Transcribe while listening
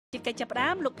ជាកិច្ចចាប់ផ្ដើ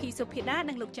មលោកភីសុភាដា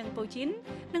និងលោកចឹងប៉ូជីន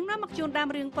នឹងនាំមកជូនដើម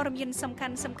រឿងព័ត៌មានសំខា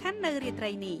ន់នៅរាត្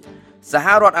រីនេះសហ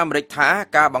រដ្ឋអាមេរិកថា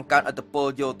ការបង្កើនឥទ្ធិពល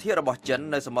យោធារបស់ចិន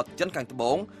នៅសមុទ្រចិនខាងត្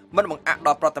បូងមិនបង្អាក់ដ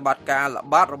ល់ប្រតិបត្តិការល្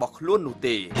បាតរបស់ខ្លួននោះ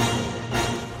ទេ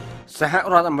សហ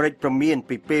រដ្ឋអាមេរិកព្រមាន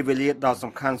ពីពេលវេលាដ៏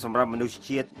សំខាន់សម្រាប់មនុស្ស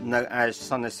ជាតិនៅឯស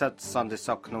ន្និសីទសន្តិ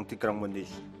សុខក្នុងទីក្រុងម៉ូនី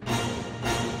ស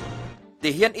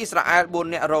ទាហានអ៊ីស្រាអែល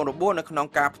4នាក់រងរបួសនៅក្នុង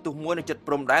ការផ្ទុះមួយនៅជិត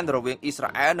ព្រំដែនរវាងអ៊ីស្រា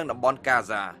អែលនិងតំបន់កា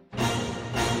ហ្សា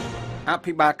អ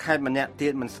ភិបាលខេត្តម្នាក់ទៀ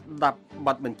តមិនស្ដាប់ប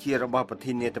ទបញ្ជារបស់ប្រ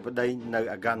ធានាធិបតីនៅ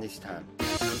អាហ្គានីស្ថាន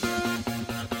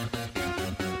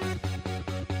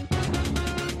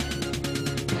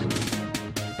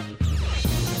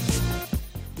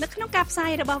នៅក្នុងការផ្សា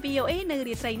យរបស់ VOA នៅ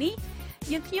រាត្រីនេះ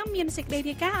យើងខ្ញុំមានសេចក្តី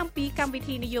រាយការណ៍អំពីកម្មវិ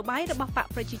ធីនយោបាយរបស់បក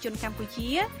ប្រជាជនកម្ពុជា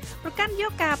ប្រកាន់យ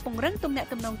កការពង្រឹងទំនាក់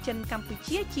ទំនងចិនកម្ពុ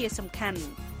ជាជាសំខាន់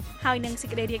ហើយនឹងសេច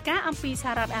ក្តីរាយការណ៍អំពីស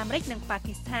ហរដ្ឋអាមេរិកនិងប៉ា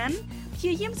គីស្ថានព្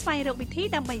យាយាមស្វែងរកវិធី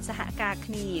ដើម្បីសហការ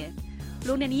គ្នា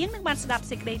លោកអ្នកនាងនឹងបានស្ដាប់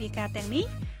សេចក្តីរាយការណ៍ទាំងនេះ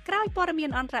ក្រោយព័ត៌មាន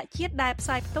អន្តរជាតិដែលផ្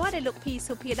សាយផ្ទាល់ដោយលោកភី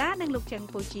សុភាដានិងលោកចឹង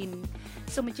ប៉ូជីន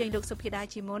សូមអញ្ជើញលោកសុភាដា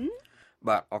ជាមុន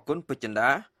បាទអរគុណពេជ្រចិន្តា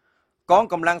កង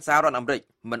កម្លាំងសហរដ្ឋអាមេរិក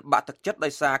មិនបាក់ទឹកចិត្តដោ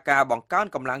យសារការបង្កើន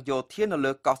កម្លាំងយោធានៅ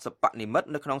លើកោះសិប្បនិមិត្ត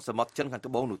នៅក្នុងសមុទ្រចិនខាង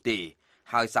ត្បូងនោះទេ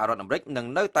ហើយសហរដ្ឋអាមេរិកនឹង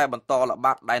នៅតែបន្តល្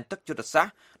បាតដែនទឹកយុទ្ធសាស្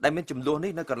ត្រដែលមានចំនួន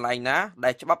នេះនៅកន្លែងណាដែ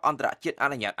លច្បាប់អន្តរជាតិអ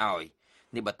នុញ្ញាតឲ្យ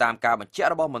នេះបើតាមការបញ្ជាក់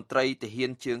របស់មន្ត្រីទាហា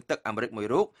នជើងទឹកអាមេរិកមួយ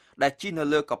រូបដែលជិះនៅ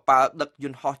លើកប៉ាល់ដឹកយ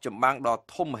ន្តហោះចម្បាំងដ៏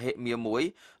ធំមហិមាមួយ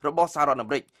របស់សហរដ្ឋអា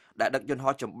មេរិកដែលដឹកយន្ត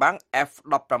ហោះចម្បាំង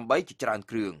F-18 ជាច្រើន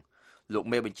គ្រឿងលោក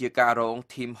មេបញ្ជាការរង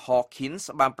Tim Hawkins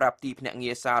បានប្រាប់ទីភ្នាក់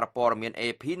ងារសារព័ត៌មាន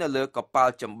AP នៅលើកប៉ា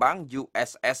ល់ចម្បាំង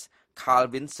USS Carl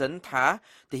Vinson ថា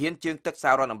ទាហានជើងទឹកស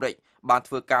ហរដ្ឋអាមេរិកបាន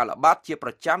ធ្វើការល្បាតជាប្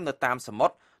រចាំនៅតាមសមុ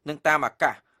ទ្រនិងតាមអា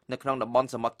កាសនៅក្នុងតំបន់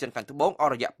សមុទ្រចិនខាងត្បូងអ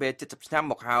ស់រយៈពេល70ឆ្នាំ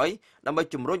មកហើយដើម្បី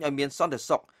ជំរុញឲ្យមានសន្តិ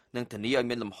សុខនិងធានាឲ្យ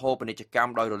មានលំហូរពាណិជ្ជកម្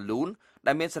មដោយរលូន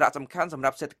ដែលមានសារៈសំខាន់សម្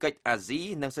រាប់សេដ្ឋកិច្ចអាស៊ី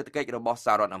និងសេដ្ឋកិច្ចរបស់ស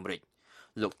ហរដ្ឋអាមេរិក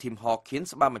លោក Tim Hawkins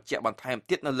បានបញ្ជាក់បន្ថែម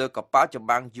ទៀតនៅលើកប៉ាល់ចម្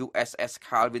បាំង USS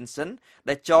Carl Vinson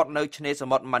ដែលចតនៅឆ្នេរស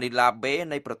មុទ្រ Manila Bay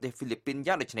នៃប្រទេសហ្វីលីពីន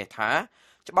យ៉ាងដូចនេះថា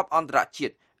ច្បាប់អន្តរជា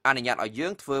តិអនុញ្ញាតឲ្យយើ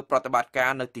ងធ្វើប្រតិបត្តិកា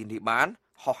រនៅទីនេះបាន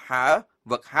ហោះហើរ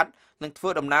វឹកហាត់និងធ្វើ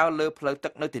ដំណើរលើផ្លូវទឹ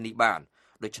កនៅទីនេះបាន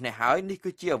ដូច្នេះហើយនេះ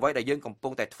គឺជាអ្វីដែលយើងកំពុ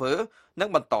ងតែធ្វើនិង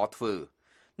បន្តធ្វើ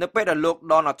នៅពេលដែលលោក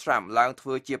Donald Trump ឡើងធ្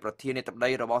វើជាប្រធានាធិបតី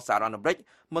របស់សហរដ្ឋអាមេរិក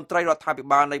មន្ត្រីរដ្ឋាភិ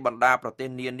បាលនៃបណ្ដាប្រទេស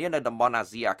នានានៅតំបន់អា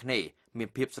ស៊ីអាគ្នេយ៍មាន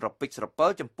ភាពស្រពិចស្រពិល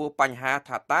ចំពោះបញ្ហា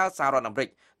ថាតើសហរដ្ឋអាមេរិក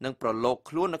នឹងប្រឡូក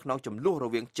ខ្លួននៅក្នុងចំនួនរ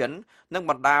វាងចិននិង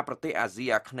បណ្ដាប្រទេសអាស៊ី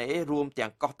អាគ្នេយ៍រួមទាំ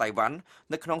ងកោះតៃវ៉ាន់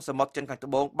នៅក្នុងសមុទ្រចិនខាងត្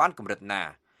បូងបានកម្រិតណា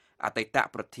អតីត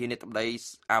ប្រធានាធិបតី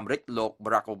អាមេរិកលោក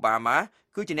Barack Obama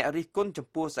គឺជាអ្នករិះគន់ចំ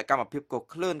ពោះសកម្មភាពក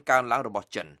ក្លឿនកើនឡើងរបស់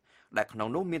ចិនដែលក្នុង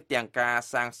នោះមានទាំងការ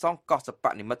សាងសង់កោះសិប្ប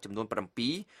និមិត្តចំនួន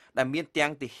7ដែលមានទាំ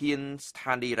ងទាហានស្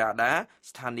ថានីយ៍រ៉ាដា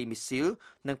ស្ថានីយ៍មីស៊ីល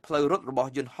និងផ្លូវរត់របស់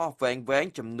យន្តហោះវែង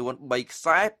ៗចំនួន3ខ្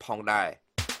សែផងដែរ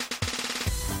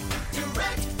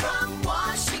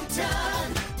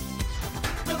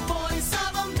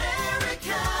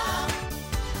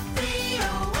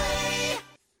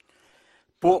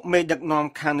ពួកមេដឹកនាំ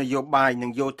ខាងនយោបាយនិ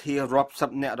ងយោធារាប់សិប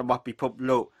នាក់របស់ពិភព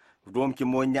លោករួមជា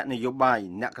មួយអ្នកនយោបាយ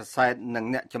អ្នកកាសែតនិង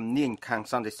អ្នកជំនាញខាង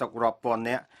សន្តិសុខរាប់ពាន់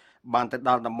នាក់បានទៅដ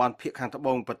ល់តំបន់ភាគខាងត្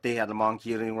បូងប្រទេសអាល្លឺម៉ង់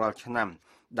ជារៀងរាល់ឆ្នាំ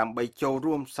ដើម្បីចូល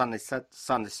រួមសន្និសីទស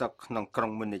ន្តិសុខក្នុងក្រុ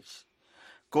ងម៉ូនីស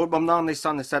គោលបំណងនៃស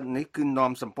ន្និសីទនេះគឺ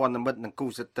នាំសម្ព័ន្ធមិត្តនិងគូ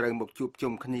សត្រូវមកជួប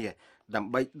ជុំគ្នាដើ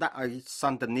ម្បីដាក់ឲ្យស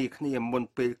ន្ទនាគ្នាមុន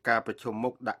ពេលការប្រជុំមុ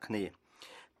ខដាក់គ្នា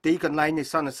ទីកន្លែងនៃ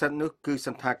សន្និសីទនោះគឺស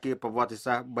ន្តាគារប្រវត្តិ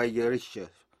សាស្ត្រ Bayerisch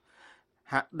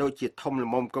ហាក់ដូចជាធំល្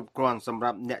មមគ្រប់គ្រាន់សម្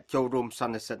រាប់អ្នកចូលរួមស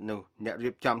ន្និសីទនោះអ្នករៀ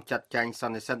បចំចាត់ចែងស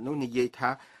ន្និសីទនោះនិយាយថា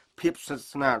ភាពស្និទ្ធ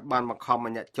ស្នាលបានបង្ខំឲ្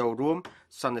យអ្នកចូលរួម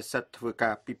សន្និសីទធ្វើកា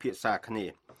រពិភាក្សាគ្នា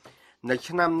នៅ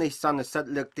ឆ្នាំនេះសន្និសីទ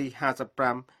លើកទី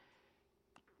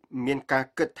55មានការ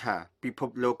គិតថាពិភព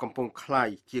លោកកំពុងคล้าย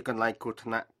ជាកន្លែងគ្រោះថ្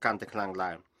នាក់កាន់តែខ្លាំង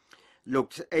ឡើងលោក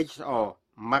HR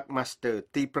McMaster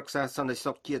ទីប្រឹក្សាសន្តិ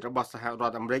សុខជាតិរបស់សហរ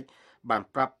ដ្ឋអាមេរិកបាន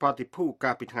ប្រាប់ប្រតិភូ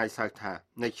កាលពីថ្ងៃសៅរ៍ថា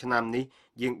នៅឆ្នាំនេះ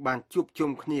យើងបានជួប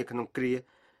ជុំគ្នាក្នុងគ្រា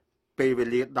ពេលវេ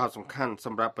លាដ៏សំខាន់ស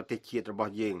ម្រាប់ប្រទេសជាតិរប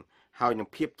ស់យើងហើយនឹង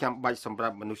ភាពចាំបាច់សម្រា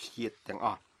ប់មនុស្សជាតិទាំងអ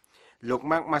ស់លោក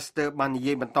McMaster បាននិ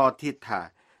យាយបន្តទៀតថា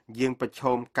យើងប្រឈ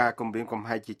មការគំរាមកំ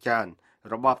ហែងជាច្រើន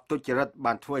របបទុច្ចរិត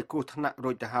បានធ្វើឲ្យគ្រោះថ្នាក់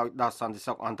រួចទៅហើយដល់សន្តិ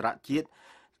សុខអន្តរជាតិ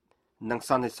និង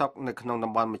សន្តិសុខនៅក្នុង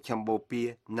តំបន់មជ្ឈិមបូព៌ា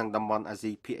និងតំបន់អា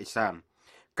ស៊ីភាគឦសាន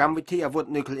កម្មវិធីអាវុធ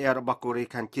នុយក្លេអ៊ែររបស់កូរ៉េ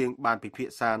ខាងជើងបានពិភា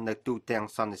ក្សានៅទូទាំង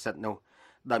សន្និសីទនោះ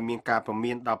ដោយមានការព្រ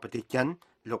មានដល់ប្រទេសចិន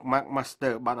លោក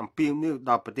McMaster បានអំពាវនាវ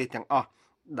ដល់ប្រទេសទាំងអស់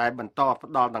ដែលបន្ត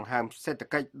ផ្ដល់ដង្ហើមសេដ្ឋ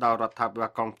កិច្ចដល់រដ្ឋាភិបា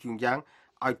លកុងជឿនយ៉ាង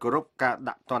ឲ្យគោរពការ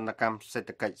ដាក់ទណ្ឌកម្មសេដ្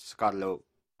ឋកិច្ចសកលលោក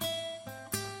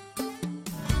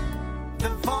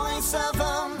The Voice of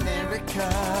America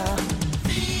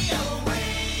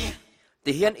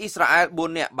ទាហានអ៊ីស្រាអែល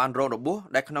4នាក់បានរងរបួស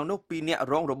ដែលក្នុងនោះ2នាក់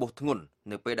រងរបួសធ្ងន់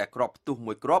នៅពេលដែលគ្រាប់ផ្ទុះ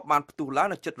មួយគ្រាប់បានផ្ទុះឡើង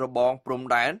នៅជិតរបងព្រំ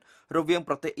ដែនរវាង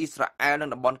ប្រទេសអ៊ីស្រាអែលនិង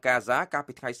តំបន់កាហ្សាកាល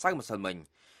ពីថ្ងៃសៅរ៍ម្សិលមិញ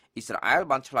អ៊ីស្រាអែល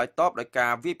បានឆ្លើយតបដោយកា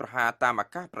រវាយប្រហារតាមអា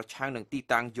កាសប្រឆាំងនឹងទី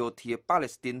តាំងយោធាប៉ាឡេ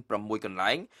ស្ទីន6កន្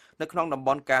លែងនៅក្នុងតំប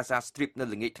ន់កាហ្សាស្ទ្រីបនៅ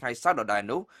ល្ងាចថ្ងៃសៅរ៍ដដែល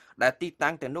នោះដែលទី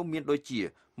តាំងទាំងនោះមានដូចជា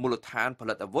មូលដ្ឋានផ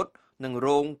លិតអាវុធនិង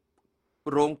រោង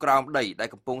ក្រោមដីដែល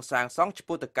កំពុងសាងសង់ឆ្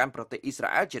ពោះទៅកាន់ប្រទេសអ៊ីស្រា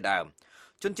អែលជាដើម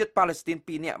ជនជាតិប៉ាឡេស្ទីន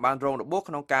2នាក់បានរងរបួស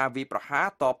ក្នុងការវាយប្រហារ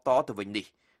តបតទៅវិញនេះ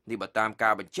បើតាមកា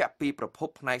របញ្ជាក់ពីប្រភព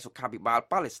ផ្នែកសុខាភិបាល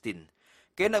ប៉ាឡេស្ទីន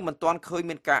គេនៅមិនទាន់ឃើញ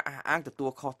មានការអះអាងទទួ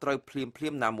លខុសត្រូវភ្លា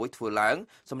មណាមួយធ្វើឡើង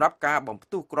សម្រាប់ការបំផ្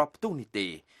ទុះគ្រាប់ផ្ទុះនេះទេ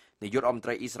នាយករដ្ឋមន្ត្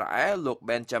រីអ៊ីស្រាអែលលោក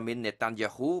Benjamin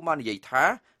Netanyahu បាននិយាយថា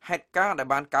ហេតុការណ៍ដែល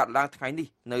បានកើតឡើងថ្ងៃនេះ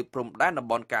នៅព្រំដែនតំ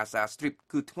បន់កាហ្សាស្ទ្រីប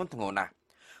គឺធ្ងន់ធ្ងរណាស់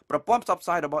ប្រព័ន្ធផ្សព្វផ្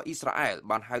សាយរបស់អ៊ីស្រាអែល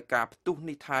បានហៅការផ្ទុះ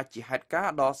នេះថាជាហេតុការ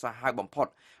ណ៍ដ៏សាហាវបំផុត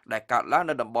ដែលកើតឡើង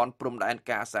នៅតំបន់ព្រំដែន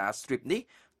កាហ្សាស្ទ្រីបនេះ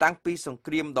តាំងពីសង្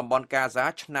គ្រាមតំបន់កាហ្សា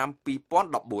ឆ្នាំ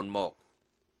2014មក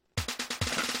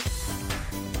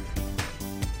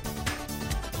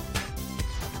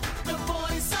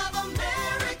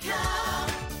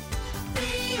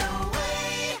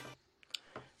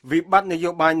វិបត្តិនយោ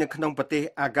បាយនៅក្នុងប្រទេស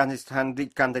អាហ្គានីស្ថានរីក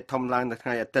កាន់តែធំឡើងនៅថ្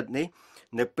ងៃអាទិត្យនេះ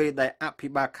នៅពេលដែលអភិ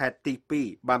បាលខេត្តទី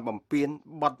2បានបំពេញ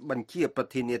បទបញ្ជាប្រ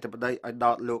ធានាធិបតីឲ្យដ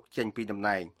កលោកចេញពីតំ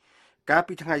ណែងកាល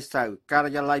ពីថ្ងៃសៅរ៍កា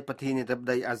រិយាល័យប្រធានាធិប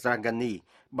តីអាហ្សាហ្គានី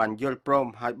បានយល់ព្រម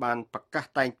ឲ្យបានប្រកាស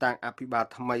តែងតាំងអភិបាល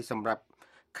ថ្មីសម្រាប់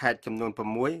ខេត្តចំនួន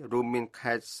6រួមមាន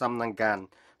ខេត្តសំណាងហ្គាន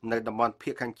នៅតំបន់ភា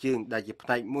គខាងជើងដែលជាផ្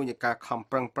នែកមួយនៃការខំ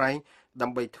ប្រឹងប្រែងដើ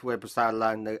ម្បីធ្វើប្រសើរ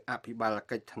ឡើងនៅអភិបាល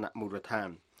កិច្ចថ្នាក់មូលដ្ឋាន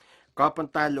ក៏ប៉ុ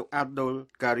ន្តែលោកអាប់ឌុល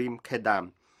ការីមខេដាម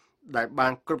ដែលបា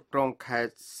នគ្រប់គ្រងខេត្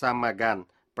តសាម៉ាហ្គាន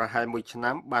ប្រហែល1ឆ្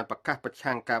នាំបានប្រកាសប្រ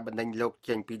ឆាំងការបណ្តេញលោក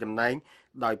ចេញពីតំណែង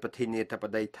ដោយប្រធានាធិប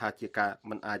តីថាជាការ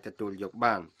មិនអាចទទួលយក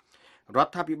បានរ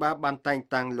ដ្ឋាភិបាលបានតែង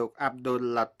តាំងលោកអាប់ឌុល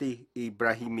ឡាទីហ្អ៊ីប្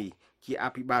រាហ៊ីមីជាអ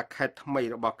ភិបាលខេត្តថ្មី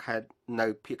របស់ខេត្តនៅ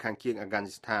ភាគខាងជើងអាហ្គា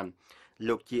នីស្ថាន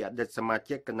លោកជាអតីតសមា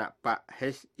ជិកគណៈបក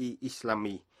HE អ៊ីស្លា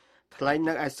មីថ្លែង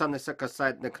នៅឯសន្និសីទកាសែ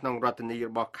តនៅក្នុងរដ្ឋធានីរ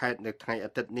បស់ខេត្តនៅថ្ងៃ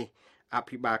អាទិត្យនេះអ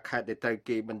ភិបាលខេត្តដែលត្រូវ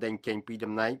គេបណ្តេញចេញពី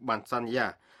តំណែងបានសន្យា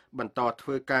បន្តធ្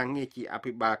វើការងារជាអ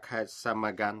ភិបាលខេត្តសា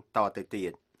ម៉ាហ្គានតទៅទៀ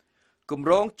តគម្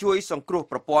រោងជួយសង្គ្រោះ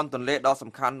ប្រព័ន្ធទន្លេដ៏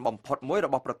សំខាន់បំផុតមួយរ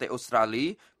បស់ប្រទេសអូស្ត្រាលី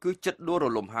គឺជិតដួលរ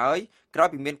លំហើយក្រោយ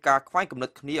ពីមានការខ្វែងគំនិត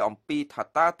គ្នាអំពីថា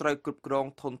តើត្រូវគ្រប់គ្រង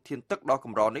ធនធានទឹកដ៏ក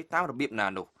ម្រនេះតាមរបៀបណា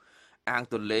នោះអាង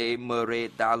ទន្លេ Murray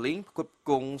Darling ផ្គត់ផ្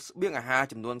គង់ស្បៀងអាហារ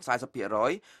ចំនួន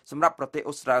 40% សម្រាប់ប្រទេស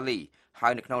អូស្ត្រាលីហើ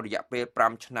យនៅក្នុងរយៈពេល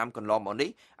5ឆ្នាំកន្លងមកនេះ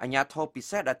អាជ្ញាធរពិ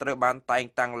សេសដែលត្រូវបានតែង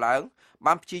តាំងឡើង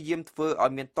បានព្យាយាមធ្វើឲ្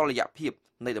យមានតុល្យភាព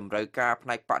នៃតម្រូវការផ្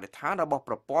នែកបរិស្ថានរបស់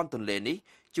ប្រព័ន្ធទន្លេនេះ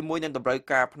ជាមួយនឹងតម្រូវ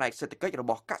ការផ្នែកសេដ្ឋកិច្ចរ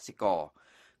បស់កសិករ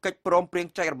កិច្ចព្រមព្រៀង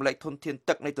ចែករំលែកធនធាន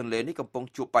ទឹកនៃទន្លេនេះកំពុង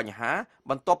ជួបបញ្ហា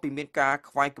បន្ទាប់ពីមានការ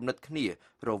ខ្វែងគំនិតគ្នា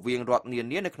រវាងរដ្ឋនា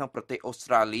នានៅក្នុងប្រទេសអូស្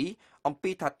ត្រាលីអំ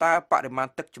ពីថាតើបរិមាណ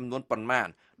ទឹកចំនួនប៉ុន្មាន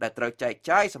ដែលត្រូវចែក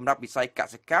ចាយសម្រាប់វិស័យក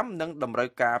សិកម្មនិងតម្រូវ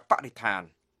ការបរិស្ថាន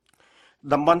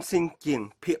តំបន់ស៊ីងជាង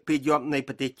ភាគពាយ័ព្យនៃ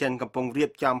ប្រទេសចិនកំពុងរៀ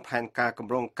បចំផែនការគ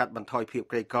ម្រោងកាត់បន្ថយភាព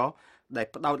ក្រីក្រដែល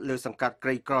ផ្ដោតលើសង្កាត់ក្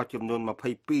រីក្រចំនួន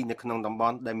22នៅក្នុងតំប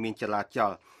ន់ដែលមានចលាច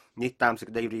លនេះតាមសេច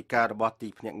ក្តីរាយការណ៍របស់ទី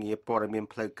ភ្នាក់ងារព័ត៌មាន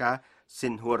ផ្លូវការស៊ី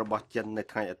នហួររបស់ចិននៅ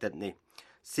ថ្ងៃអាទិត្យនេះ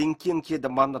ស៊ីងជាងជា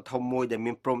តំបន់ដ៏ធំមួយដែល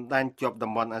មានព្រំដែនជាប់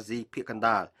តំបន់អាស៊ីភាគកណ្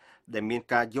ដាលដែលមាន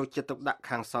ការយកចិត្តទុកដាក់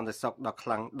ខាងសន្តិសុខដ៏ខ្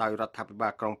លាំងដោយរដ្ឋាភិបា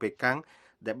លក្រុងប៉េកាំង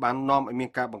ដែលបាននាំឲ្យមាន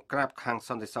ការបង្ក្រាបខាងស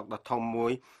ន្តិសុខដ៏ធំមួ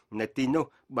យនៅទីនោះ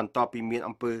បន្ទាប់ពីមាន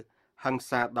អំពើហិង្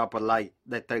សាដ៏ប្រឡាយ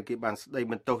ដែលត្រូវគេបានស្ដី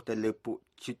បន្ទោសទៅលើពួក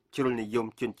ជ្រុលនិយម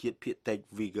ជនជាតិភាគតិច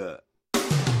Uyghur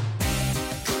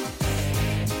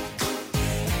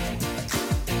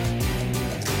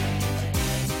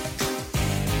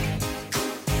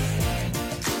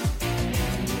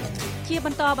ជាប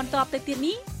ន្តទៅទៀត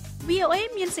នេះ VOA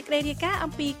មានសេចក្តីរាយការណ៍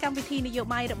អំពីកម្មវិធីនយោ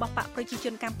បាយរបស់បកប្រជាជ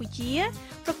នកម្ពុជា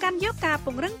ប្រកាន់យកការព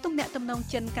ង្រឹងទំនាក់ទំនង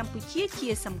ចិនកម្ពុជាជា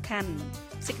សំខាន់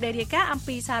សេចក្តីរាយការណ៍អំ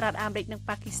ពីសហរដ្ឋអាមេរិកនិង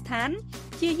ប៉ាគីស្ថាន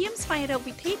ជាយាមស្វែងរក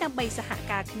វិធីដើម្បីសហ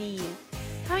ការគ្នា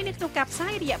ហើយនៅក្នុងការផ្សា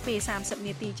យរយៈពេល30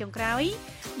នាទីចុងក្រោយ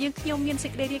យើងខ្ញុំមានសេ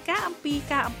ចក្តីរាយការណ៍អំពី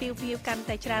ការអំពាវនាវកាន់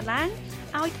តែច្រើនឡើង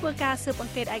ឲ្យធ្វើការស៊ើបអ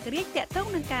ង្កេតឯករាជ្យទាក់ទង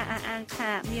នឹងការអះអាងថា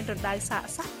មានរណ្ដៅសាក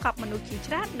សពកប់មនុស្សជា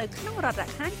ច្រើននៅក្នុងរដ្ឋរ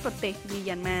ខាញប្រទេសមី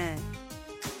យ៉ាន់ម៉ា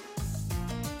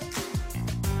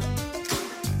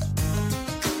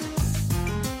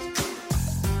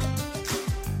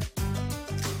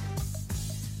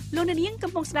លោកនាង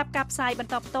កំពុងស្ដាប់ការផ្សាយបន្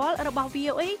តផ្ទាល់របស់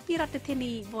VOA ពីរដ្ឋធា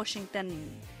នី Washington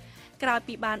ក្រោយ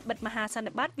ពីបានបិទមហាសន្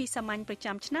និបាតវិសាមញ្ញប្រ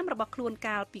ចាំឆ្នាំរបស់ខ្លួន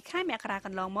កាលពីខែមករាក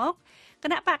ន្លងមកគ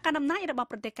ណៈបកកណ្ដាលអំណាចរបស់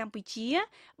ប្រទេសកម្ពុជា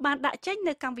បានដាក់ចេញ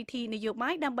នូវកម្មវិធីនយោបា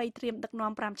យដើម្បីត្រៀមដឹក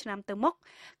នាំ5ឆ្នាំទៅមុខ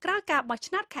ក្រោយការបោះ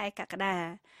ឆ្នោតខែកក្កដា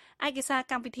ឯកសារ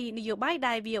កម្មវិធីនយោបាយ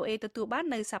ដែល VOA ទទួលបាន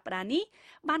នៅសប្តាហ៍នេះ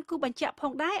បានគូបញ្ជាក់ផ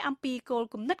ងដែរអំពីគោល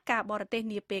គំនិតការបរទេស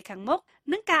នាពេលខាងមុខ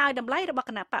និងការឲ្យតម្លៃរបស់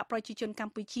គណបកប្រជាជនក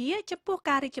ម្ពុជាចំពោះ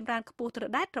ការរីកចម្រើនខ្ពស់ត្រ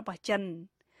ដែតរបស់ចិន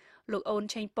លោកអូន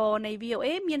ឆេងប៉នៃ VOA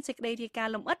មានសេចក្តីរាយការ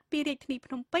ណ៍លម្អិតពីរាជធានី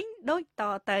ភ្នំពេញដូចត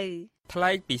ទៅថ្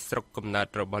លែងពីស្រុកកំណើត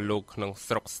របស់លោកក្នុង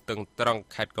ស្រុកស្ទឹងត្រង់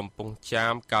ខេត្តកំពង់ចា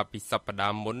មកាលពីសប្តា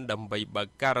ហ៍មុនដើម្បីបើក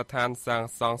ការដ្ឋានសាង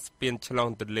សង់ស្ពានឆ្លង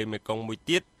ទន្លេមេគង្គមួយ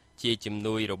ទៀតជាជំ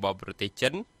នួយរបស់ប្រទេសចិ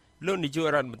នលោកនាយក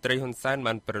រដ្ឋមន្ត្រីហ៊ុនសែន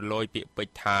បានប្រឡយពាក្យពេច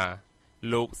ន៍ថា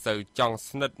លោកសូវចង់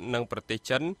ស្និទ្ធនឹងប្រទេស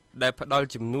ចិនដែលផ្ដល់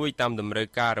ជំនួយតាមតម្រូវ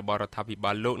ការរបស់រដ្ឋាភិ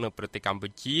បាលលោកនៅប្រទេសកម្ពុ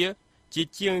ជាជា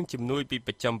ជាងជំនួយពី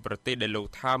ប្រចាំប្រទេសដែលលោក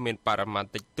ថាមានបរិមាណ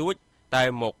តិចតួចតែ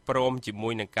មកព្រមជាមួ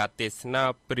យនឹងការទេសនា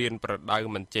ព្រានប្រដៅ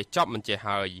មិនចេះចប់មិនចេះ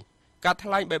ហើយការថ្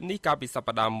លែងបែបនេះកាលពីស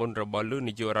ប្តាហ៍មុនរបស់លោក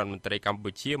នាយករដ្ឋមន្ត្រីកម្ពុ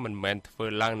ជាមិនមែនធ្វើ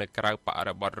ឡើងនៅក្រៅប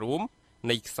រិបទរួម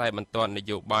នៃខ្សែបន្ទាត់ន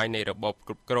យោបាយនៃរបប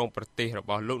គ្រប់គ្រងប្រទេសរ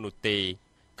បស់លោកនោះទេ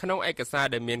ក្នុងឯកសារ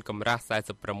ដែលមានកម្រាស់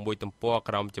46ទំព័រ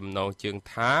ក្រោមចំណងជើង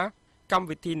ថាកម្ម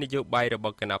វិធីនយោបាយរប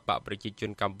ស់គណបកប្រជាជន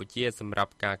កម្ពុជាសម្រា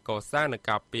ប់ការកសាងនិង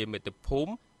ការពារមាតុភូ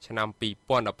មិឆ្នាំ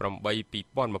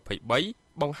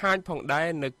2018-2023បង្ហាញផងដែរ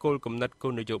នៅគោលគំនិតគោ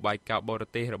លនយោបាយការបរ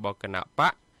ទេសរបស់គណប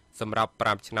កសម្រាប់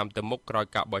5ឆ្នាំទៅមុខក្រោយ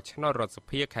ការបោះឆ្នោតរដ្ឋស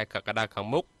ភាខែកក្កដាខាង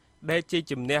មុខដែលជា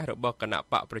ជំនះរបស់គណ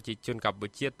បកប្រជាជនកម្ពុ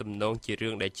ជាទំនងជារឿ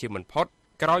ងដែលជាមិនផុត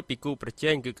ក្រោយពីគូប្រ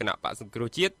ជែងគឺគណបកសង្គ្រោះ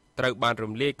ជាតិត្រូវបាន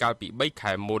រំលាយកាលពី3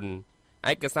ខែមុន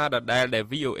ឯកសារដដែលដែល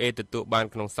VOA ទទួលបាន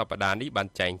ក្នុងសប្តាហ៍នេះបាន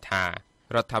ចែងថា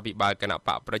រដ្ឋាភិបាលគណប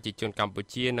កប្រជាជនកម្ពុ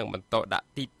ជានឹងបន្តដាក់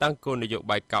ទីតាំងគោលនយោ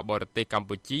បាយការបរទេសកម្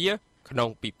ពុជាក្នុង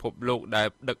ពិភពលោកដែល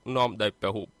ដឹកនាំដោយព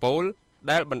ហុពល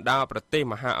ដែលបណ្ដាប្រទេស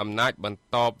មហាអំណាចបន្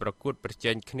តប្រកួតប្រ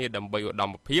ជែងគ្នាដើម្បីឧត្ត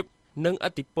មភាពនិងឥ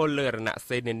ទ្ធិពលលើរណ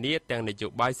សេរីនានាទាំងនយោ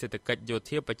បាយសេដ្ឋកិច្ចយោ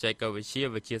ធាបច្ចេកវិទ្យា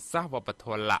វិទ្យាសាស្ត្រវប្បធ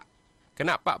ម៌លក្ខគ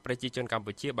ណៈបកប្រជាជនកម្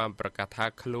ពុជាបានប្រកាសថា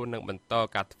ខ្លួននឹងបន្ត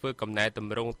ការធ្វើកំណែត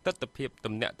ម្រង់ទស្សនវិជ្ជា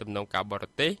ទំនាក់ទំនងការបរ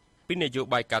ទេសពីនយោ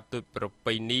បាយការទូតប្រ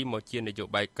ពៃណីមកជានយោ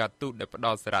បាយការទូតដែលផ្ដ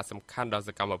ល់សារៈសំខាន់ដល់ស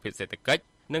កម្មភាពសេដ្ឋកិច្ច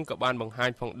និងក៏បានបង្ហាញ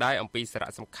ផងដែរអំពីសារៈ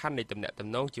សំខាន់នៃទំនាក់ទំ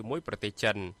នងជាមួយប្រទេស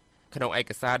ចិនក្នុងឯ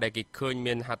កសារដែលគេឃើញ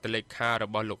មានហត្ថលេខារ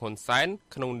បស់លោកហ៊ុនសែន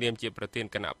ក្នុងនាមជាប្រធាន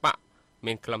គណៈបក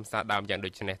មានខ្លឹមសារដើមយ៉ាងដូ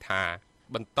ចនេះថា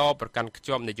បន្តប្រកាន់ខ្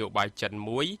ជាប់នយោបាយចិន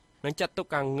មួយនិងចាត់ទុក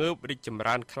ការងើបរីកចម្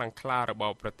រើនខ្លាំងក្លារប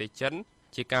ស់ប្រទេសចិន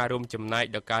ជាការរួមចំណែក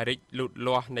ដល់ការរីកលូត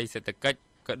លាស់នៃសេដ្ឋកិច្ច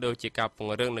ក៏ដូចជាការព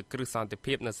ង្រឹងនូវគ្រឹះសន្តិ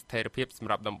ភាពនិងស្ថិរភាពសម្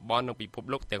រាប់តំបន់និងពិភព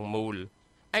លោកទាំងមូល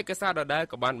ឯកសារដដែល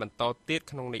ក៏បានបន្តទៀត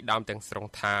ក្នុងន័យដើមទាំងស្រុង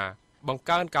ថាបង្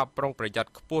កើនការប្រុងប្រយ័ត្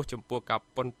នខ្ពស់ចំពោះការ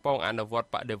ប៉ុនប៉ងអនុវត្ត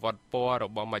បដិវត្តពណ៌រ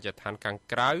បស់មជ្ឈដ្ឋានខាង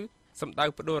ក្រៅសម្ដៅ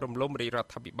ផ្ដួលរំលំរាជរ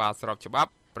ដ្ឋាភិបាលស្របច្បា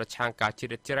ប់ប្រឆាំងការជ្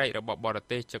រៀតជ្រែករបស់បរ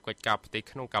ទេសចំកិច្ចការផ្ទៃ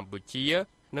ក្នុងកម្ពុជា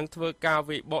និងធ្វើការ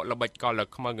វាយបកល្បិចកលលើ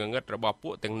ខ្មៅងងឹតរបស់ពួ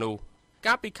កទាំងនោះ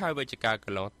កាលពីខែវិច្ឆិកាក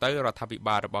ន្លងទៅរដ្ឋាភិ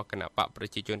បាលរបស់គណបកប្រ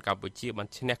ជាជនកម្ពុជាបាន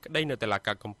ឈ្នះក្តីនៅតុលា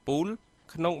ការកំពូល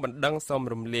ក្នុងបណ្ដឹងសុំ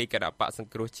រំលាយគណបកស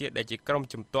ង្គ្រោះជាតិដែលជាក្រុម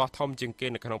ជំទាស់ធំជាងគេ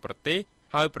នៅក្នុងប្រទេស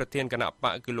ហើយប្រធានគណប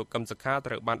កគឺលោកកឹមសុខា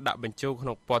ត្រូវបានដាក់បញ្ចូលក្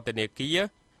នុងពន្ធនាគារ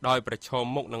ដោយប្រឈម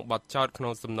មុខនឹងបទចោទក្នុ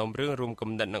ងសំណុំរឿងរួម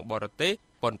គំនិតនឹងបរទេស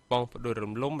ប៉ុនប៉ងផ្ដួល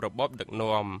រំលំរបបដឹក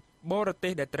នាំបរទេ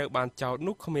សដែលត្រូវបានចោទ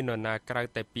នោះគ្មាននរណាក្រៅ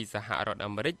តែពីសហរដ្ឋ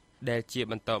អាមេរិកដែលជា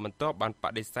បន្តបន្ទាប់បានប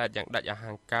ដិសេធយ៉ាងដាច់អហ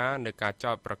ង្ការនៅការ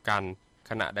ចោទប្រកាន់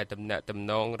ខណៈដែលទំនាក់ទំ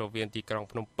នងរវាងទីក្រុង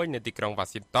ភ្នំពេញនិងទីក្រុងវ៉ា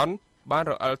ស៊ីនតោនបាន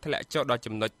រអិលធ្លាក់ចុះដល់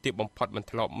ចំណុចទាបបំផុតមិន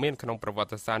ធ្លាប់មានក្នុងប្រវត្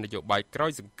តិសាស្ត្រនយោបាយក្រោ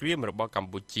យសង្គ្រាមរបស់ក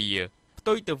ម្ពុជាផ្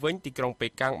ទុយទៅវិញទីក្រុងប៉េ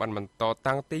កាំងបានបន្ត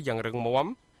តាំងទីយ៉ាងរឹងមាំ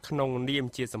ក្នុងនាម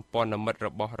ជាសម្ព័ន្ធមិត្តរ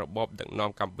បស់របបដឹកនាំ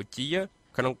កម្ពុជា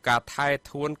ក្នុងការថែ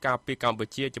ធួនការពារកម្ពុ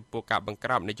ជាចំពោះការបង្ក្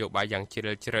រាបនយោបាយយ៉ាងជ្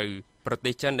រាលជ្រៅប្រ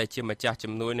ទេសចិនដែលជាម្ចាស់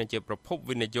ជំនួយនិងជាប្រភព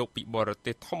វិនិយោគពីបរ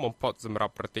ទេសធំបំផុតសម្រា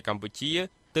ប់ប្រទេសកម្ពុជា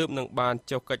ទើបនឹងបាន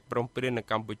ចុះកិច្ចព្រមព្រៀងនឹង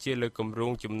កម្ពុជាលើគម្រោ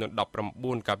ងចំនួន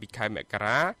19កាលពីខែមក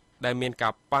រាដែលមានកា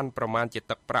រប៉ាន់ប្រមាណជា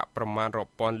ទឹកប្រាក់ប្រមាណរា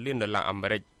ប់ពាន់លានដុល្លារអាមេ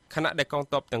រិកខណៈដែលកង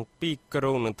ទ័ពទាំងពីរគ្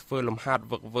រោងនឹងធ្វើលំហាត់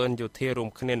វឹកវើយោធារួម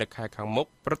គ្នានៅខែខាងមុខ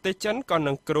ប្រទេសចិនក៏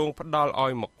នឹងគ្រោងផ្ដល់ឲ្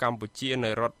យមកកម្ពុជានៅ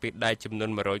រដ្ឋពីដែកចំនួន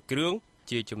100គ្រឿង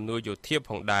ជាជំនួយយោធា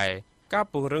ផងដែរការ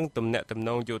ពង្រឹងទំនាក់ទំន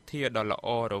ងយោធាដ៏ល្អ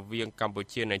រវាងកម្ពុ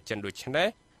ជានិងចិនដូចនេះ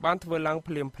បានធ្វើឡើង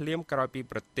ភ្លាមក្រោយពី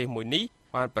ប្រទេសមួយនេះ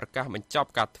បានប្រកាសបញ្ចប់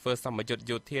ការធ្វើសម្ពយុទ្ធ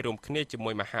យោធារួមគ្នាជា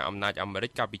មួយមហាអំណាចអាមេរិ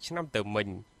កកាលពីឆ្នាំទៅមិញ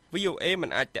VOA មិន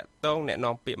អាចតាក់ទងអ្នក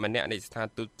នាំពាក្យម្នាក់នៃស្ថាន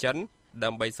ទូតចិនដើ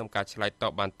ម្បីសុំការឆ្លើយត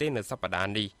បបានទេនៅសប្តា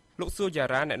ហ៍នេះលោកសួយ៉ា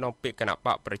រ៉ាអ្នកនាំពាក្យគណៈប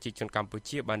កប្រជាជនកម្ពុ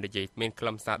ជាបាននិយាយមានខ្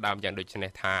លឹមសារដើមយ៉ាងដូច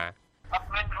នេះថាអត់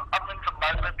មានសម្បត្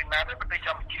តិពីណាទេប្រទេសក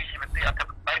ម្ពុជាជាប្រទេសអធិប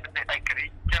តេយ្យប្រទេសឯករាជ្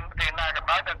យចឹងប្រទេសណាក៏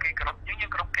ដោយតែគេគ្រប់យើង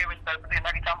គ្រប់គេវិញទៅប្រទេសណា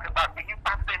គេចង់គេបាក់យើង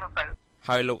បាក់ប្រទេសនោះទៅ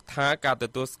ហើយលោកថាការទ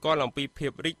ទួលស្គាល់អំពីភា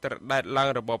ពរីកត្រដែតឡើង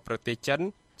របស់ប្រទេសចិន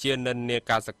ជានិន្នា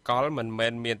ការសកលមិនមែ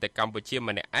នមានតែកម្ពុជា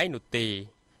ម្នាក់ឯងនោះទេ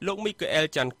លោកមីកូអែល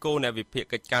ចាន់កូអ្នកវិភាគ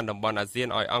កិច្ចការតំបន់អាស៊ាន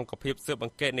ឲ្យអង្គភាពស៊ើបអ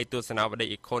ង្កេតនៃទស្សនាវដ្តី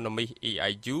Economist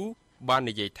EIU បាន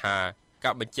និយាយថា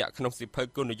ការបញ្ជាក់ក្នុងសិភៅ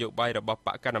គោលនយោបាយរបស់ប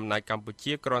កកណ្ដាលអំណាចកម្ពុ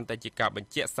ជាគ្រាន់តែជាការបញ្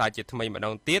ជាក់សារជាថ្មីម្ដ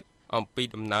ងទៀតអំពី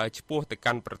ដំណើរឆ្ពោះទៅ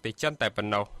កាន់ប្រទេសចិនតែប៉ុ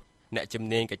ណ្ណោះអ្នកជំ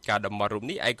នាញកិច្ចការតំបន់រូប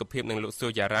នេះឯកភាពនឹងលោកស៊ូ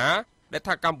យ៉ារ៉ាដែល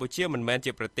ថាកម្ពុជាមិនមែន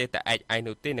ជាប្រទេសតែឯកឯង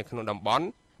នោះទេនៅក្នុងតំបន់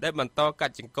ដែលបន្តកា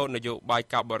ត់ចង្កូតនយោបាយ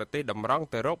ការបរទេសតម្រង់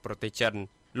ទៅរកប្រទេសចិន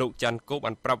លោកច័ន្ទគោប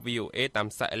បានប្រាប់ VOA តាម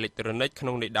សារអេឡិចត្រូនិកក្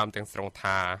នុងន័យដើមទាំងស្រុង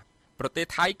ថាប្រទេស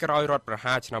ថៃក្រោយរដ្ឋប្រ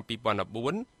ហារឆ្នាំ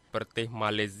2014ប្រទេសម៉ា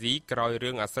ឡេស៊ីក្រោយរឿ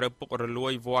ងអាស្រូវពុករលួ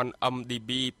យវ៉ាន់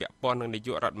MDB ពាក់ព័ន្ធនឹងនាយ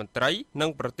ករដ្ឋមន្ត្រីនិង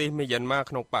ប្រទេសមីយ៉ាន់ម៉ា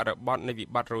ក្នុងបរិបទនៃវិ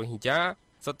បត្តិរ៉ូហិញយ៉ា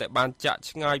សុទ្ធតែបានចាក់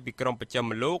ឆ្ងាយពីក្រមប្រចាំ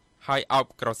លោកហើយអោប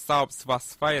ក្រសោបស្វះ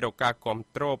ស្វែងរកការគ្រប់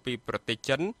គ្រងពីប្រទេស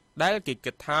ចិនដែលគេ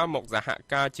គិតថាមកសហ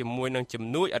ការជាមួយនឹងជំ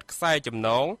នួយឥតខ្សែចំណ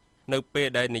ងនៅពេល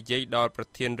ដែលនិយាយដល់ប្រ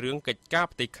ធានរឿងកិច្ចការ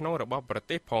ផ្ទៃក្នុងរបស់ប្រ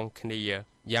ទេសផងគ្នា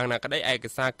យ៉ាងណាក្តីឯក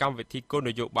សារកម្មវិធីគោល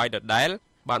នយោបាយដដែល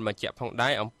បានបញ្ជាក់ផងដែ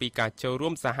រអំពីការចូលរួ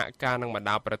មសហការនឹងបណ្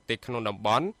ដាប្រទេសក្នុងតំប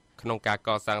ន់ក្នុងការក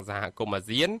សាងសហគមន៍អា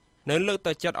ស៊ាននៅលើក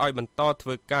ទឹកចិត្តឲ្យបន្តធ្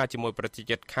វើការជាមួយប្រទេស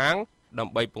ជិតខាងដើ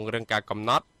ម្បីពង្រឹងការកំ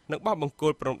ណត់និងបោះបង្គោ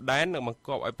លព្រំដែននិងបង្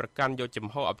គាប់ឲ្យប្រកាន់យកចំ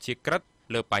ហអព្យាក្រឹត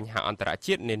លើបញ្ហាអន្តរ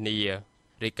ជាតិនានា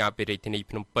រាយការណ៍ពីរាជធានី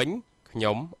ភ្នំពេញខ្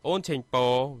ញុំអូនឆេងប៉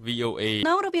VOA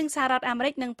នៅរវាងសហរដ្ឋអាមេរិ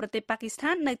កនិងប្រទេសប៉ាគីស្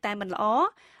ថាននៅតែមិនល្អ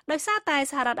ដោយសារតែ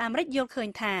សហរដ្ឋអាមេរិកយល់ឃើញ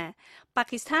ថាប៉ា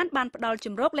គីស្ថានបានផ្ដល់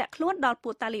ជំរកលាក់ខ្លួនដល់ពួ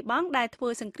កតាលីបង់ដែលធ្វើ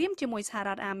សង្គ្រាមជាមួយសហរ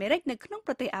ដ្ឋអាមេរិកនៅក្នុង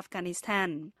ប្រទេសអាហ្វហ្គានីស្ថាន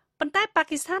ប៉ុន្តែប៉ា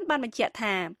គីស្ថានបានបញ្ជាក់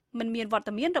ថាមិនមានវត្ត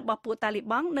មានរបស់ពួកតាលី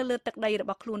បង់នៅលើទឹកដីរ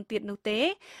បស់ខ្លួនទៀតនោះទេ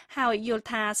ហើយយល់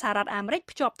ថាសហរដ្ឋអាមេរិក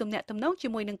ភ្ជាប់ទំនាក់ទំនងជា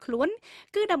មួយនឹងខ្លួន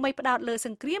គឺដើម្បីផ្ដោតលើស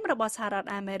ង្គ្រាមរបស់សហរដ្ឋ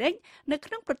អាមេរិកនៅ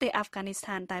ក្នុងប្រទេសអាហ្វហ្គានីស្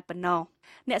ថានតែប៉ុណ្ណោះ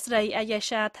អ្នកស្រី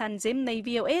Ayesha Tanzim នៃ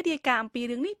VOA រាយការណ៍អំពី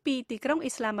រឿងនេះពីទីក្រុង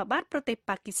អ៊ីស្លាមាបាតប្រទេស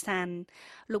ប៉ាគីស្ថាន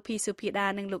លោកភីសុភីដា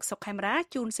និងលោកសុកខេមរា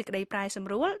ជូនសេចក្តីប្រាយសម្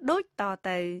រួលដូចត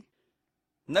ទៅ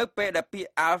នៅពេលដែលពាក្យ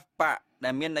Alpha ដែ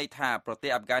លមានន័យថាប្រទេស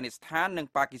អាហ្វហ្គានីស្ថាននិង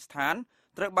ប៉ាគីស្ថាន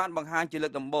ត្រូវបានបង្ហាញជាលើ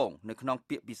កដំបូងនៅក្នុង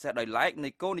ពាក្យពិសេសដោយឡែកនៃ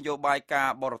គោលនយោបាយការ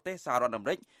បរទេសសហរដ្ឋអាមេ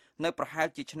រិកនៅប្រហែល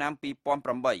ជាឆ្នាំ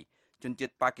2008ជនជា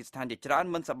តិប៉ាគីស្ថានជាច្រើន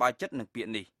មិនសប្បាយចិត្តនឹងពាក្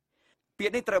យនេះពា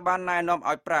ក្យនេះត្រូវបានណែនាំ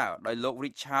ឲ្យប្រើដោយលោក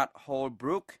Richard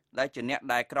Holbrooke ដែលជាអ្នក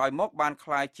ដែលក្រោយមកបានក្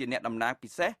លាយជាអ្នកតំណាងពិ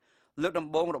សេសលើកដំ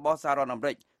បូងរបស់សហរដ្ឋអាមេ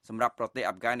រិកសម្រាប់ប្រទេស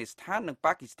អាហ្វហ្គានីស្ថាននិង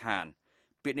ប៉ាគីស្ថាន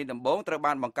ពាក្យនេះដំបូងត្រូវ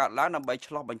បានបង្កើតឡើងដើម្បី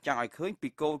ឆ្លុះបញ្ចាំងឲ្យឃើញពី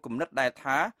គោលគំនិតដែល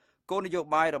ថាគោលនយោ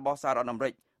បាយរបស់សហរដ្ឋអាមេរិ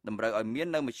កតម្រូវឲ្យមាន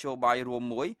នៅមធ្យោបាយរួម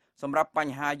មួយសម្រាប់ប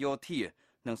ញ្ហាយោធា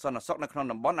និងសន្តិសុខនៅក្នុង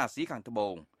តំបន់អាស៊ីខាងត្បូ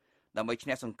ងដើម្បីឈ្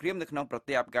នះសង្គ្រាមនៅក្នុងប្រ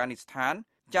ទេសអាហ្វហ្គានីស្ថាន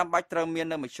ចាំបាច់ត្រូវមាន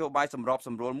នៅមធ្យោបាយសម្របស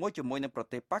ម្រួលមួយជាមួយនឹងប្រ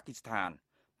ទេសប៉ាគីស្ថាន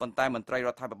ប៉ុន្តែមន្ត្រីរ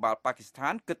ដ្ឋាភិបាលប៉ាគីស្ថា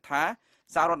នគិតថា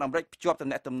សហរដ្ឋអាមេរិកភ្ជាប់ទំ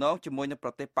នាក់ទំនងជាមួយនឹងប្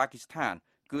រទេសប៉ាគីស្ថាន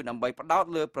គឺដើម្បីផ្ដោត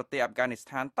លើប្រទេសអាហ្វហ្គានីស្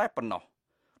ថានតែប៉ុណ្ណោះ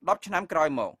10ឆ្នាំក្រោយ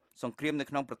មកសង្គ្រាមនៅ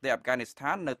ក្នុងប្រទេសអាហ្វហ្គានីស្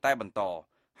ថាននៅតែបន្ត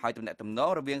ហើយទំនាក់ទំនង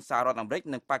រវាងសហរដ្ឋអាមេរិក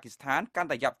និងប៉ាគីស្ថានកាន់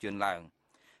តែយ៉ាប់ជឿនឡើង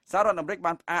សហរដ្ឋអាមេរិក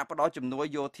បានផ្អាកផ្ដល់ជំនួយ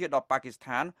យោធាដល់ប៉ាគីស្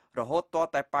ថានរហូតទាល់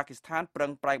តែប៉ាគីស្ថានប្រឹ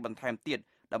ងប្រែងបន្ថែមទៀត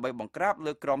ដើម្បីបង្ក្រាប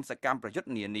លើក្រុមសកម្មប្រយុទ្ធ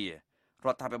នានារ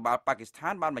ដ្ឋាភិបាលប៉ាគីស្ថា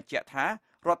នបានបញ្ជាក់ថារ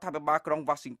ដ្ឋាភិបាលក្រុង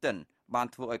Washington បាន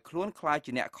ធ្វើឲ្យខ្លួនក្លាយ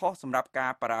ជាអ្នកខុសសម្រាប់កា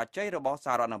របរាជ័យរបស់ស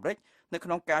ហរដ្ឋអាមេរិកនៅក្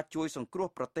នុងការជួយសង្គ្រោះ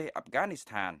ប្រទេសអាហ្វហ្គានីស្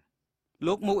ថាន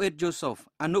លោក Mu'id Yusuf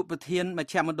អនុប្រធានម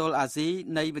ជ្ឈមណ្ឌលអាស៊ី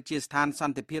នៃវិទ្យាស្ថានស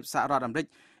ន្តិភាពសហរដ្ឋអាមេរិក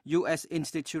US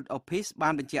Institute of Peace បា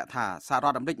នបញ្ជាក់ថាសហរ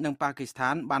ដ្ឋអាមេរិកនិងប៉ាគីស្ថា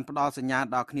នបានផ្ដល់សញ្ញា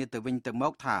ដល់គ្នាទៅវិញទៅម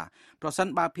កថាប្រសិន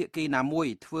បើភាគីណាមួយ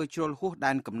ធ្វើជ្រុលហួស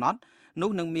ដែនកំណត់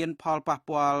នោះនឹងមានផលប៉ះ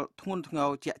ពាល់ធ្ងន់ធ្ងរ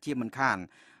ជាក់ជាមិនខាន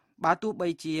បើទោះបី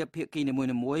ជាភាគីនីមួ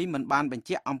យៗមិនបានបញ្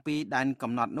ជាក់អំពីដែន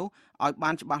កំណត់នោះឲ្យបា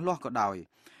នច្បាស់លាស់ក៏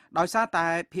ដោយសារតែ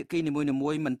ភាគីនីមួ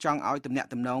យៗមិនចង់ឲ្យទំនាក់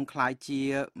ទំនងคล้ายជា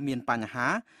មានបញ្ហា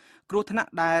គ្រោះថ្នា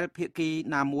ក់ដែលភាគី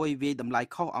ណាមួយវាយតម្លៃ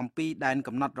ខុសអំពីដែន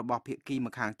កំណត់របស់ភាគី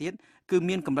ម្ខាងទៀតគឺ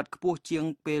មានកម្រិតខ្ពស់ជាង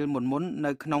ពេលមុន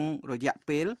នៅក្នុងរយៈ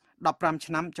ពេល15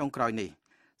ឆ្នាំចុងក្រោយនេះ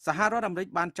សហរដ្ឋអាមេរិក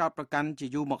បានចោទប្រកាន់ជា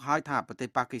យូរមកហើយថាប្រទេស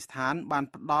ប៉ាគីស្ថានបាន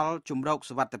ផ្ដល់ជំរក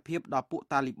សុវត្ថិភាពដល់ពួក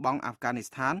តាលីបង់អាហ្វហ្គានី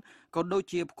ស្ថានក៏ដូច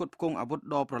ជាផ្គត់ផ្គង់អាវុធ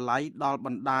ដ៏ប្រឡាយដល់ប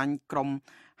ណ្ដាញក្រុម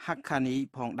ហាក់ខានី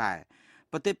ផងដែរ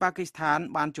ប្រទេសប៉ាគីស្ថាន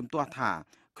បានជំទាស់ថា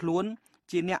ខ្លួន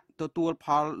ជាអ្នកទទួលផ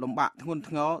លលំបាកធ្ងន់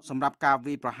ធ្ងរសម្រាប់ការ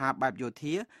វាយប្រហារបែបយោ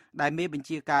ធាដែលមេបញ្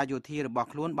ជាការយោធារបស់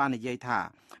ខ្លួនបាននិយាយថា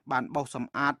បានបោសស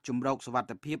ម្អាតជំរកសុវត្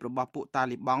ថិភាពរបស់ពួកតា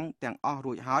លីបង់ទាំងអស់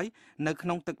រួចហើយនៅក្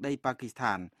នុងទឹកដីប៉ាគីស្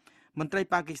ថានមន្ត្រី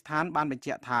ប៉ាគីស្ថានបានបញ្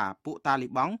ជាក់ថាពួកតាលី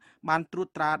បង់បានត្រួត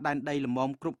ត្រាដែនដីល្មម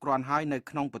គ្រប់គ្រាន់ហើយនៅ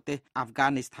ក្នុងប្រទេសអាហ្វហ្គា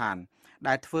នីស្ថាន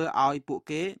ដែលធ្វើឲ្យពួក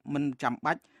គេមិនចាំ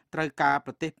បាច់ត្រូវការ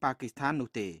ប្រទេសប៉ាគីស្ថាននោះ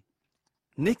ទេ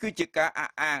នេះគឺជាការអះ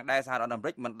អាងដែលសហរដ្ឋអាមេ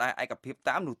រិកមិនដែលឯកភាព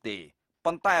តាមនោះទេ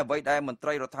ប៉ុន្តែអ្វីដែលមន្ត្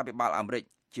រីរដ្ឋាភិបាលអាមេរិក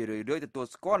ជារឿយៗទទួល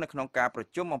ស្គាល់នៅក្នុងការប្រ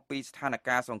ជុំអំពីស្ថាន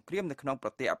ភាពសង្គ្រាមនៅក្នុងប្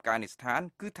រទេសអាហ្វហ្គានីស្ថាន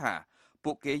គឺថា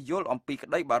ពួកគេយល់អំពីក្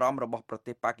តីបារម្ភរបស់ប្រ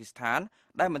ទេសប៉ាគីស្ថាន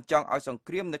ដែលមិនចង់ឲ្យសង្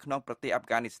គ្រាមនៅក្នុងប្រទេសអាហ្វ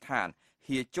ហ្គានីស្ថាន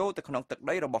ហ៊ាចូលទៅក្នុងទឹក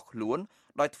ដីរបស់ខ្លួន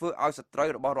ដោយធ្វើឲ្យសត្រូវ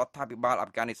របស់រដ្ឋាភិបាលអា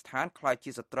ហ្វហ្គានីស្ថានក្លាយ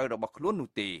ជាសត្រូវរបស់ខ្លួននោះ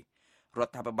ទេរ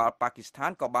ដ្ឋាភិបាលប៉ាគីស្ថា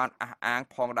នក៏បានអះអាង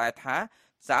ផងដែរថា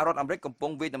សហរដ្ឋអាមេរិកកំពុ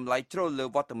ងវិយតម្លៃជ្រុលលើ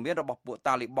វត្តមានរបស់ពួក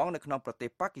តាលីបង់នៅក្នុងប្រទេស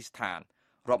ប៉ាគីស្ថាន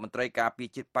រដ្ឋមន្ត្រីការពារ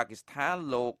ជាតិប៉ាគីស្ថាន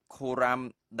លោក Khurram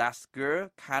Dasgir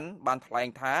Khan បានថ្លែង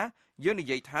ថាយើងនិ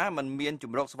យាយថាมันមាន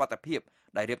ជំរកសុវត្ថិភាព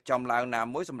ដែលរៀបចំឡើងណា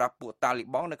មួយសម្រាប់ពួកតាលី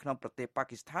បង់នៅក្នុងប្រទេសប៉ា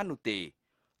គីស្ថាននោះទេ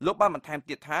លោកបានបន្ថែម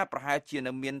ទៀតថាប្រហែលជា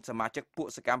នៅមានសមាជិកពួក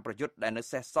សកម្មប្រយុទ្ធដែលនៅ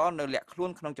សេសសល់នៅលាក់ខ្លួ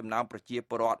នក្នុងចំណោមប្រជា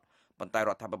ពលរដ្ឋប៉ុន្តែរ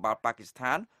ដ្ឋាភិបាលប៉ាគីស្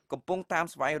ថានកំពុងតាម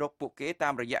ស្វែងរកពួកគេតា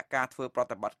មរយៈការធ្វើប្រ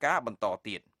តិបត្តិការបន្ត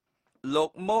ទៀតលោក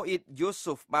Moid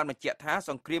Yusuf បានបញ្ជាក់ថា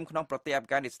សង្គ្រាមក្នុងប្រទេសអាហ្វ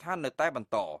ហ្គានីស្ថាននៅតែបន្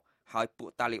តហើយពួក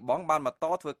តាលីបង់បានបន្ត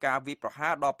ធ្វើការវាយប្រហា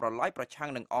រដល់ប្រឡាយប្រឆាំង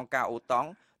នឹងអង្គការអូតង់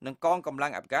និងកងកម្លាំ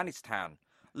ងអាហ្វហ្គានីស្ថាន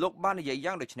លោកបាននិយាយ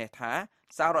យ៉ាងដូចនេះថា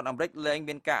សហរដ្ឋអាមេរិកលែង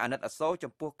មានការអាណិតអាសូរ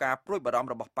ចំពោះការព្រួយបារម្ភ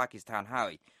របស់ប៉ាគីស្ថានហើ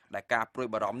យដែលការព្រួយ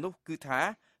បារម្ភនោះគឺថា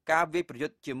ការវាយប្រយុ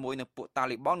ទ្ធជាមួយនឹងពួកតា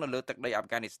លីបង់នៅលើទឹកដីអាហ្វ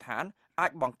ហ្គានីស្ថានអា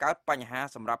ចបង្កើតបញ្ហា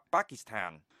សម្រាប់ប៉ាគីស្ថា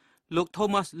នលោក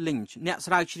Thomas Lynch អ្នក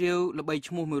ស្រាវជ្រាវល្បី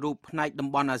ឈ្មោះមួយរូបផ្នែកតំ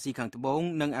បន់អាស៊ីខាងត្បូង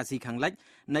និងអាស៊ីខាងលិច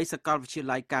នៃសាកលវិទ្យា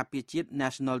ល័យការពារជាតិ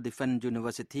National Defense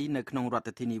University នៅក្នុងរដ្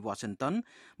ឋធានី Washington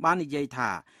បាននិយាយថា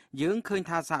យើងឃើញ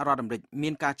ថាសហរដ្ឋអាមេរិកមា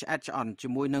នការឆ្អែតឆ្អន់ជា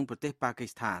មួយនឹងប្រទេសប៉ាគី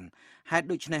ស្ថានហេតុ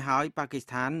ដូច្នេះហើយប៉ាគីស្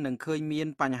ថាននឹងឃើញមាន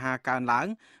បញ្ហាកើនឡើង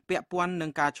ពាក់ព័ន្ធនឹ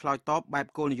ងការឆ្លើយតបបែប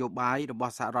គោលនយោបាយរប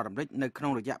ស់សហរដ្ឋអាមេរិកនៅក្នុ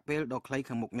ងរយៈពេលដ៏ខ្លី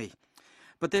ខាងមុខនេះ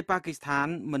ប្រទេសប៉ាគីស្ថាន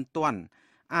មិនទាន់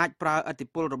អាចប្រើឥទ្ធិ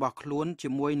ពលរបស់ខ្លួនជា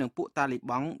មួយនឹងពួកតាលី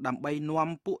បង់ដើម្បីនាំ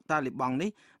ពួកតាលីបង់នេះ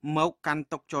មកកាន់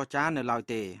តុចរចានៅឡើយ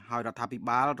ទេហើយរដ្ឋាភិ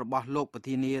បាលរបស់លោកប្រ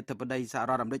ធានាធិបតីសហ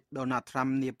រដ្ឋអាមេរិក Donald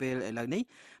Trump នាពេលឥឡូវនេះ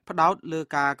ផ្ដោតលើ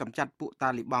ការកម្ចាត់ពួកតា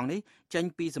លីបង់នេះចេញ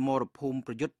ពីសមរភូមិ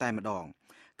ប្រយុទ្ធតែម្ដង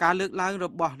ការលើកឡើងរ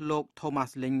បស់លោក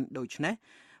Thomas Lynch ដូចនេះ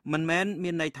មិនមែន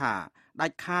មានន័យថាដា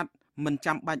ច់ខាតមិន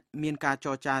ចាំបាច់មានការច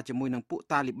រចាជាមួយនឹងពួក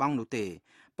តាលីបង់នោះទេ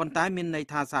ប៉ុន្តែមានន័យ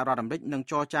ថាសហរដ្ឋអាមេរិកនឹង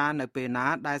ចរចានៅពេលណា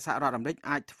ដែលសហរដ្ឋអាមេរិក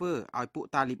អាចធ្វើឲ្យពួក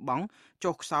តាលីបង់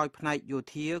ចុះខ្សោយផ្នែកយោ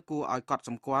ធាគួរឲ្យកត់ស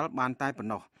ម្គាល់បានតែប៉ុណ្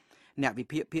ណោះអ្នកវិ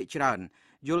ភាគភាគច្រើន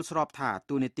យល់ស្របថា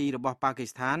ទូនីតិរបស់ប៉ាគី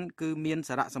ស្ថានគឺមាន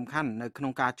សារៈសំខាន់នៅក្នុ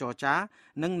ងការចរចា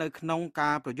និងនៅក្នុង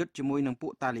ការប្រយុទ្ធជាមួយនឹងពួ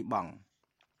កតាលីបង់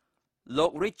លោ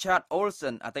ក Richard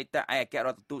Olson អតីតឯកអគ្គរ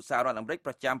ដ្ឋទូតសហរដ្ឋអាមេរិក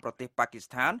ប្រចាំប្រទេសប៉ាគី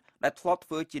ស្ថានដែលធ្លាប់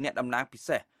ធ្វើជាអ្នកតំណាងពិ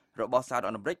សេសរបស់សហរដ្ឋ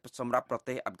អាមេរិកសម្រាប់ប្រ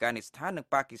ទេសអាហ្វហ្គានីស្ថាននិង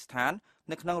ប៉ាគីស្ថាន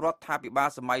នៅក្នុងរដ្ឋាភិបាល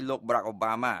សម័យលោក Barack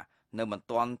Obama នៅមិន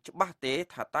ទាន់ច្បាស់ទេ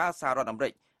ថាតើសហរដ្ឋអាមេរិ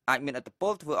កអាចមានឥទ្ធិព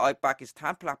លធ្វើឲ្យប៉ាគីស្ថា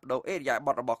នផ្លាស់ប្ដូរអេរយា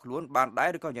ប័តរបស់ខ្លួនបានដែរ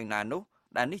ឬក៏យ៉ាងណានោះ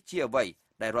ដែលនេះជាអ្វី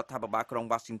ដែលរដ្ឋាភិបាលក្រុង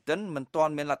Washington មិនទា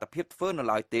ន់មានលទ្ធភាពធ្វើនៅ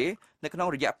ឡើយទេនៅក្នុង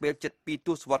រយៈពេល7 ទ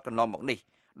សវត្សរ៍កន្លងមកនេះ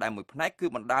ដែលមួយផ្នែកគឺ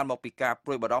បណ្ដាលមកពីការព្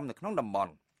រួយបារម្ភនៅក្នុងតំប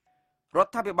ន់រ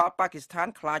ដ្ឋាភិបាលប៉ាគីស្ថាន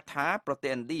ខ្លាចថាប្រទេ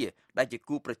សឥណ្ឌាដែលជា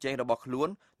គូប្រជែងរបស់ខ្លួន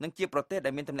និងជាប្រទេសដែ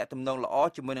លមានទំនាក់ទំនងល្អ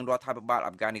ជាមួយនឹងរដ្ឋាភិបាល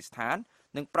អាហ្វហ្គានីស្ថាន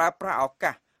នឹងប្រើប្រាស់ឱ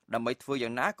កាសដើម្បីធ្វើ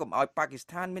យ៉ាងណាកុំឲ្យប៉ាគីស្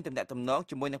ថានមានទំនាក់ទំនង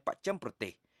ជាមួយនឹងបច្ចឹមប្រទេ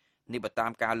សនេះបើតា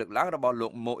មការលើកឡើងរបស់លោ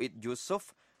ក Moid Yusuf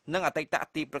និងអតីត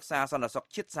ទីប្រឹក្សាសន្តិសុខ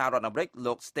ជាតិសហរដ្ឋអាមេរិក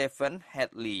លោក Stephen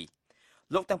Hadley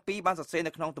លោកទាំងពីរបានសរសេរ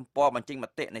នៅក្នុងទំព័របញ្ចេញម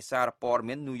តិនៃសារព័ត៌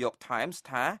មាន New York Times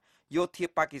ថាយោធា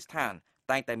ប៉ាគីស្ថាន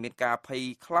តែងតែមានការភ័យ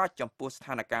ខ្លាចចំពោះស្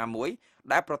ថានភាពមួយ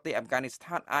ដែលប្រទេសអាហ្វហ្គានីស្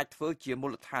ថានអាចធ្វើជាមូ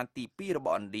លដ្ឋានទី2រប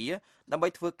ស់ឥណ្ឌាដើម្បី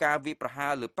ធ្វើការវាយប្រហា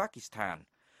រលើប៉ាគីស្ថាន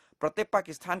ប្រទេសប៉ា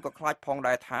គីស្ថានក៏ខ្លាចផង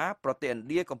ដែរថាប្រទេសឥណ្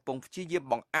ឌាកំពុងព្យាយាម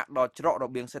បង្អាក់ដល់ច្រករ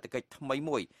បៀងសេដ្ឋកិច្ចថ្មី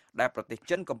មួយដែលប្រទេស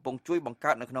ចិនកំពុងជួយបង្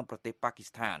កើតនៅក្នុងប្រទេសប៉ាគី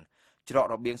ស្ថានច្រក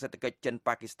របៀងសេដ្ឋកិច្ចចិន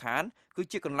ប៉ាគីស្ថានគឺ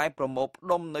ជាកន្លែងប្រមូលផ្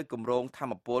ដុំនៅគម្រោងថា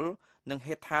មពលនិង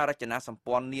ហេដ្ឋារចនាសម្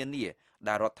ព័ន្ធនានា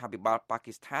ដែលរដ្ឋាភិបាលប៉ា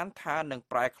គីស្ថានថានឹង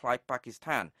ប្រែក្លាយប៉ាគីស្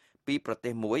ថានពីប្រ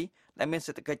ទេសមួយដែលមាន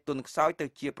សេដ្ឋកិច្ចទន់ខ្សោយទៅ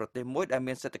ជាប្រទេសមួយដែល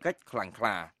មានសេដ្ឋកិច្ចខ្លាំងក្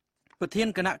លាប្រធាន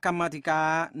គណៈកម្មាធិការ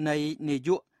នៃនាយ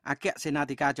កអគ្គសេនា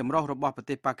ធិការចម្រុះរបស់ប្រ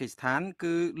ទេសប៉ាគីស្ថាន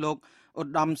គឺលោកឧ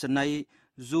ត្តមសេនីយ៍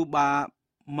Zuba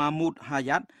Mahmud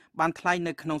Hayat បានថ្លែង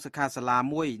នៅក្នុងសិក្ខាសាលា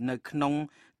មួយនៅក្នុង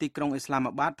ទីក្រុងអ៊ីស្លា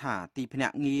មាបាតថាទីភ្នា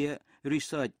ក់ងារ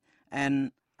Research and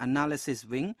Analysis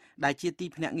Wing ដែលជាទី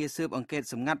ភ្នាក់ងារស៊ើបអង្កេត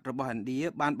សម្ងាត់របស់ឥណ្ឌា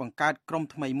បានបង្កើតក្រុម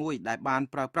ថ្មីមួយដែលបាន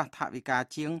ប្រើប្រាស់ថវិកា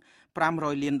ជាង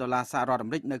$500 លានសហរដ្ឋអា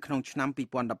មេរិកនៅក្នុងឆ្នាំ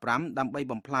2015ដើម្បី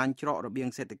បំផ្លាញច្រករបៀង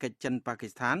សេដ្ឋកិច្ចចិនប៉ាគី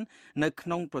ស្ថាននៅក្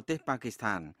នុងប្រទេសប៉ាគីស្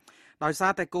ថានដោយសា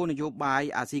រតែគោលនយោបាយ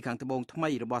អាស៊ីខាងត្បូងថ្មី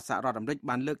របស់សហរដ្ឋអាមេរិក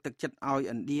បានលើកទឹកចិត្តឲ្យ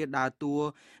ឥណ្ឌាដើរតួ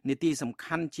នាទីសំ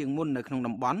ខាន់ជាងមុននៅក្នុង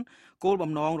តំបន់គោល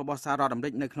បំណងរបស់សហរដ្ឋអាមេ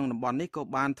រិកនៅក្នុងតំបន់នេះក៏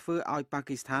បានធ្វើឲ្យប៉ា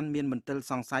គីស្ថានមានមន្ទិល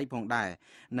សង្ស័យផងដែរ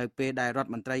នៅពេលដែលរដ្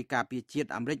ឋមន្ត្រីការពារជាតិ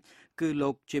អាមេរិកគឺលោ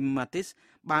ក Jim Mattis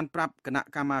បានប្រាប់គណៈ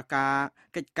កម្មាការ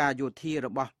កិច្ចការយោធារ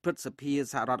បស់ព្រឹទ្ធសភា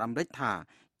សហរដ្ឋអាមេរិកថា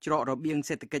ច្រករបៀង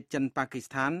សេដ្ឋកិច្ចចិនប៉ាគី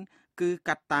ស្ថានគឺ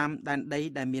កាត់តាមដែនដី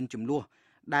ដែលមានជម្លោះ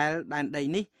ដែលដែនដី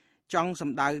នេះចង់ស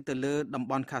ម្ដៅទៅលើតំ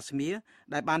បន់ Kashmir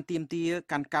ដែលបានទាមទារ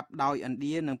កាន់កាប់ដោយឥណ្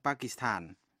ឌានិងប៉ាគីស្ថាន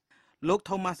លោក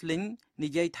Thomas Lynch និ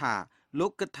យាយថាលោ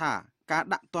កគិតថាការ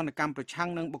ដាក់ទណ្ឌកម្មប្រឆាំង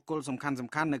នឹងបុគ្គលសំខាន់ៗ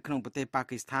នៅក្នុងប្រទេសប៉ា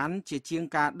គីស្ថានជាជាង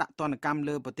ការដាក់ទណ្ឌកម្ម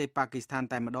លើប្រទេសប៉ាគីស្ថាន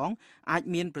តែម្ដងអាច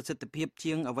មានប្រសិទ្ធភាព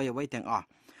ជាងអ្វីៗទាំងអស់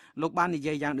លោកបាននិ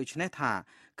យាយយ៉ាងដូចនេះថា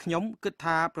ខ្ញុំគិត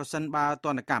ថាប្រសិនបើទ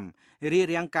ណ្ឌកម្មរា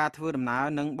រាំងការធ្វើដំណើរ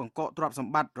និងបង្កកទ្រព្យស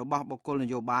ម្បត្តិរបស់បុគ្គលន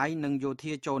យោបាយនិងយោ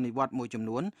ធាចូលនិវត្តន៍មួយចំ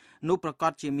នួននោះប្រកា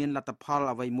សជាមានលទ្ធផល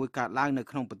អ្វីមួយកើតឡើងនៅ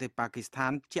ក្នុងប្រទេសប៉ាគីស្ថា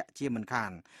នជាក់ជាមិនខា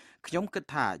នខ្ញុំគិត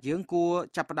ថាយើងគួរ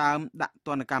ចាប់ផ្ដើមដាក់ទ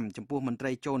ណ្ឌកម្មចំពោះមន្ត្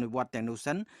រីចូលនិវត្តន៍ទាំងនោះ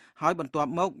សិនហើយបន្ទាប់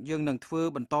មកយើងនឹងធ្វើ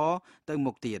បន្តទៅ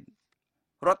មុខទៀត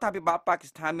រដ្ឋាភិបាលប៉ាគី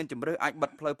ស្ថានមានជំរឿអាចបិ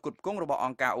ទផ្លូវផ្គត់ផ្គង់របស់អ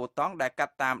ង្គការអូតង់ដែលកា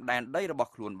ត់តាមដែនដីរប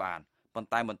ស់ខ្លួនបានប៉ុន្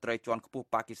តែមន្ត្រីជាន់ខ្ពស់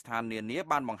ប៉ាគីស្ថាននានា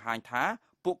បានបង្ហាញថា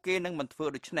ពួកគេនឹងមិនធ្វើ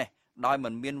ដូច្នេះដោយមិ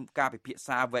នមានការពិភាក្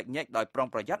សាវែកញែកដោយប្រុង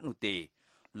ប្រយ័ត្ននោះទេ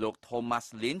លោក Thomas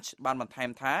Lynch បានបន្ថែម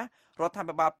ថារដ្ឋា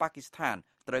ភិបាលប៉ាគីស្ថាន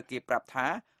ត្រូវគេប្រាប់ថា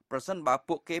ប្រសិនបើ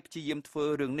ពួកគេព្យាយាមធ្វើ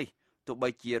រឿងនេះទោះបី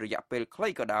ជារយៈពេលខ្លី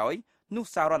ក៏ដោយនោះ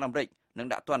សហរដ្ឋអាមេរិកនឹង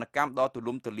ដាក់ទណ្ឌកម្មដ៏ទូ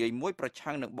លំទូលាយមួយប្រ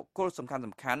ឆាំងនឹងបុគ្គលសំខាន់ៗ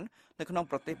នៅក្នុង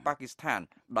ប្រទេសប៉ាគីស្ថាន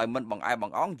ដោយមិនបង្អែប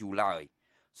ង្អង់យូរឡើយ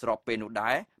ស្របពេលនោះ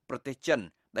ដែរប្រទេសចិន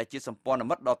ដែលជាសម្ព័ន្ធ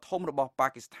មិត្តដ៏ធំរបស់ប៉ា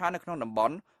គីស្ថាននៅក្នុងតំប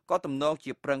ន់ក៏ទំនង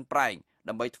ជាប្រឹងប្រែង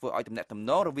ដើម្បីធ្វើឲ្យទំនាក់ទំ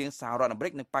នងរវាងសហរដ្ឋអាមេរិ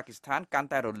កនិងប៉ាគីស្ថានកាន់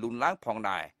តែរលូនឡើងផង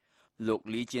ដែរលោក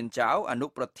លីជៀនចៅអនុ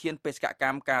ប្រធានបេសកក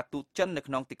ម្មការទូតចិននៅ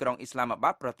ក្នុងទីក្រុងអ៊ីស្លាមាបា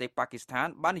តប្រទេសប៉ាគីស្ថាន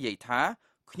បាននិយាយថា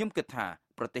ខ្ញុំគិតថា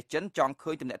ប្រទេសចិនចង់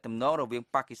ឃើញទំនាក់ទំនងរវាង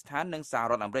ប៉ាគីស្ថាននិងសហ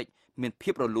រដ្ឋអាមេរិកមានភា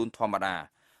ពរលូនធម្មតា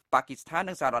ប៉ាគីស្ថាន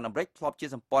និងសហរដ្ឋអាមេរិកធ្លាប់ជា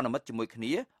សម្ព័ន្ធមិត្តជាមួយគ្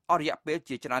នាអស់រយៈពេល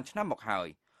ជាច្រើនឆ្នាំមកហើយ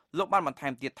លោកបានបន្ថែ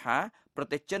មទៀតថាប្រ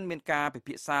ទេសចិនមានការពិ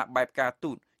ភាក្សាបែបការ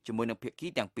ទូតជាមួយនឹងភាគី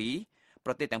ទាំងពីរ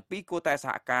ប្រទេសទាំងពីរគួរតែស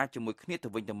ហការជាមួយគ្នាទៅ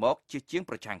វិញទៅមកជាជាង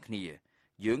ប្រឆាំងគ្នា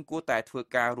យើងគួរតែធ្វើ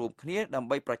ការរួមគ្នាដើម្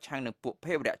បីប្រឆាំងនឹងពួក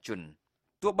ភេរវជន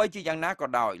ទោះបីជាយ៉ាងណាក៏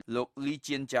ដោយលោកលី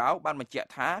ជៀនចៅបានបញ្ជាក់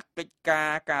ថាកិច្ច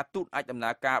ការទូតអាចដំណើ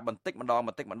រការបន្តិចម្ដ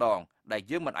ងដែល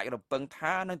យើងមិនអាចរំពឹង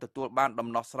ថានឹងទទួលបានដំ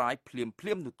ណោះស្រាយភ្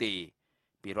លាមនោះទេ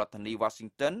ពីរដ្ឋធានី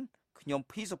Washington ខ្ញុំ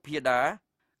ភីសុភាដា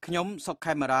ខ្ញុំសុក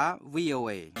ខេមរា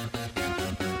VOA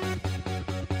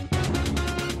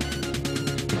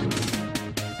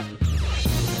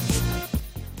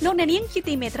លោកអ្នកនាងជា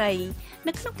ទីមេត្រី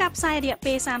នៅក្នុងការផ្សាយរយៈ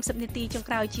ពេល30នាទីចុង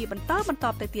ក្រោយជាបន្ត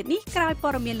ទៅទៀតនេះក្រោយព័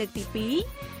ត៌មានលើកទី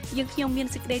2យើងខ្ញុំមាន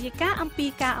សេចក្តីរាយការណ៍អំពី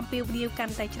ការអំពាវនាវកា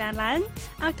ន់តែច្រើនឡើង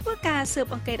ឲ្យធ្វើការស៊ើប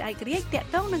អង្កេតឯករាជ្យទាក់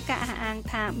ទងនឹងការអះអាង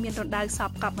ថាមានរណ្ដៅស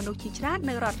ពកប់មនុស្សជាច្រើន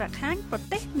នៅរដ្ឋរខាញប្រ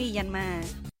ទេសមីយ៉ាន់ម៉ាត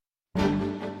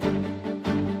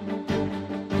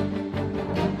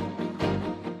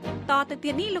ទៅ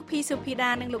ទៀតនេះលោកភីសុភីដា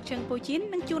និងលោកជឹងពូជីន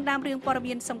នឹងជួនដើមរឿងព័ត៌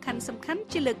មានសំខាន់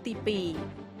ជាលើកទី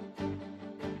2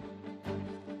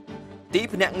ទី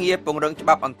ភ្នាក់ងារពង្រឹងច្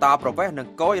បាប់អន្តោប្រវេសន៍និង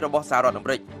គយរបស់សហរដ្ឋអាមេ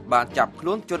រិកបានចាប់ខ្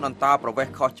លួនជនអន្តោប្រវេស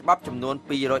ន៍ខុសច្បាប់ចំនួន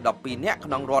212នាក់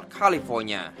ក្នុងរដ្ឋ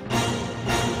California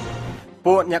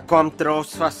ពួកអ្នកគាំទ្រ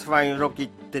ស្វាស្វែងរកយុ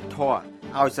ត្តិធម៌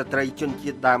ឲ្យស្ត្រីជនជា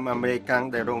តិដើមអាមេរិក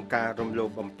ដែលរងការរំលោភ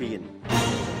បំពាន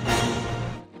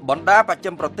បណ្ដាបច្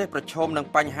ចឹមប្រទេសប្រឈមនឹង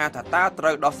បញ្ហាថាតើត្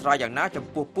រូវដោះស្រាយយ៉ាងណាចំ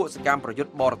ពោះពួកសកម្មប្រយុទ្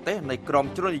ធបរទេសនៃក្រុម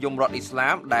ជ្រុលនិយមរដ្ឋអ៊ីស្លា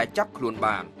មដែលចាប់ខ្លួន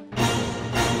បាន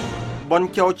បន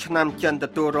ចូលឆ្នាំចិនទ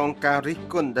ទួលរងការរិះ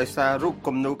គន់ដោយសាររូប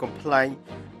គំនូរកំប្លែង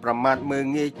ប្រមាថមើល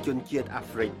ងាយជនជាតិអា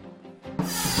ហ្វ្រិក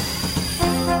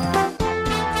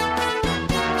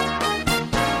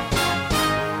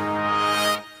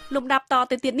លំដាប់ត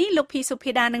ទៅទៀតនេះលោកភីសុ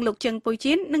ភាដានិងលោកជឹងពុយ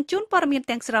ជីននឹងជួនព័ត៌មាន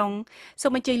ទាំងស្រុងសូ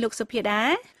មអញ្ជើញលោកសុភាដា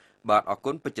បាទអរ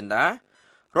គុណពេជ្រចិន្តារ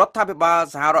ដ្ឋាភិបាល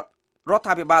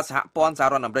សហព័ន្ធសហ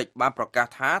រដ្ឋអាមេរិកបានប្រកាស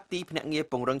ថាទីភ្នាក់ងារ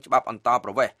ពង្រឹងច្បាប់អន្តោ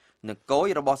ប្រវេសន៍និងគយ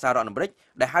របស់សហរដ្ឋអាមេរិក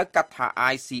ដែលហៅកាត់ថា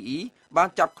ICE បាន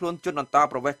ចាប់ខ្លួនជនអន្តោ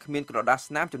ប្រវេសន៍គ្មានក្រដាស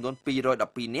ស្នាមចំនួន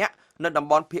212នាក់នៅតំ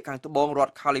បន់ភាគខាងត្បូងរ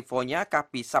ដ្ឋ California កាល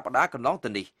ពីសប្តាហ៍កន្លងទៅ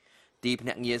នេះទីភ្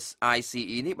នាក់ងារ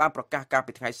ICE នេះបានប្រកាសកាល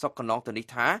ពីថ្ងៃសុក្រកន្លងទៅនេះ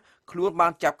ថាខ្លួនបា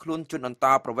នចាប់ខ្លួនជនអន្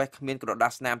តោប្រវេសន៍គ្មានក្រដា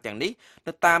សស្នាមទាំងនេះ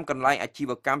នៅតាមកន្លែងអាជី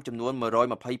វកម្មចំនួន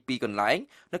122កន្លែង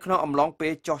នៅក្នុងអំឡុងពេ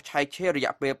លចុះឆែកឆេររ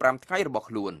យៈពេល5ថ្ងៃរបស់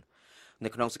ខ្លួននៅ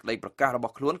ក្នុងសេចក្តីប្រកាសរប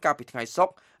ស់ខ្លួនកាលពីថ្ងៃសុ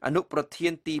ក្រអនុប្រធា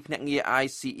នទីភ្នាក់ងារ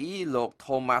ICE លោក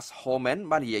Thomas Homan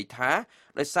បាននិយាយថា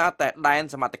ដោយសារតែដែន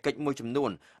សមត្ថកិច្ចមួយចំនួ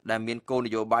នដែលមានគោលន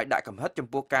យោបាយដាក់កំហិតចំ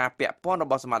ពោះការពាក់ព័ន្ធរ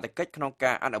បស់សមត្ថកិច្ចក្នុង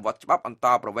ការអនុវត្តច្បាប់អន្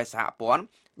តោប្រវេសន៍សហព័ន្ធ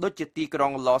ដូចជាទីក្រុ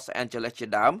ង Los Angeles ជា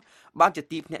ដើមបានជា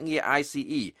ទីភ្នាក់ងារ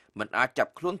ICE មិនអាចចា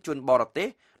ប់ខ្លួនជនបរទេស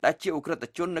ដែលជាឧក្រិដ្ឋ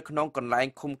ជននៅក្នុងកន្លែង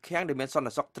ឃុំឃាំងដែលមានសន្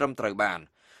តិសុខត្រឹមត្រូវបាន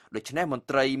ដូច្នេះមន្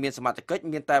ត្រីមានសមត្ថកិច្ច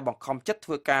មានតែបង្ខំចិត្ត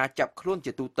ធ្វើការចាប់ខ្លួន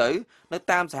ជាទូទៅនៅ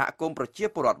តាមសហគមន៍ប្រជា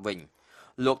ពលរដ្ឋវិញ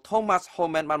លោក Thomas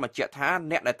Homan បានបញ្ជាក់ថា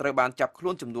អ្នកដែលត្រូវបានចាប់ខ្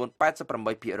លួនចំនួន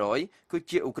 88% គឺ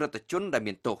ជាឧក្រិដ្ឋជនដែល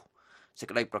មានទោសសេច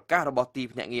ក្តីប្រកាសរបស់ទី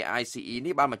ភ្នាក់ងារ ICE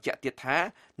នេះបានបញ្ជាក់ទៀតថា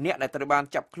អ្នកដែលត្រូវបាន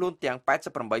ចាប់ខ្លួនទាំង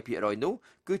 88% នោះ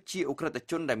គឺជាឧក្រិដ្ឋ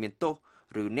ជនដែលមានទោស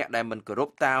ឬអ្នកដែលមិនគោរព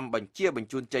តាមបញ្ជាបញ្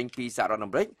ជូនចេញពីសហរដ្ឋអា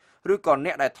មេរិកឬក៏អ្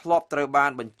នកដែលធ្លាប់ត្រូវបា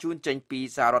នបញ្ជូនចេញពី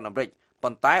សហរដ្ឋអាមេរិក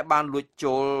ប៉ុន្តែបានលួច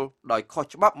ចូលដោយខុស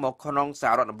ច្បាប់មកក្នុងស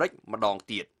ហរដ្ឋអាមេរិកម្ដង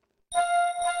ទៀត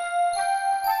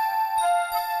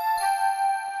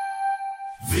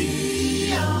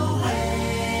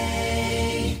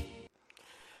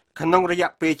ក្នុងរយៈ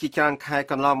ពេលជាច្រើនខែ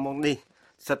កន្លងមកនេះ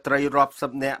ស្ត្រីរាប់សិ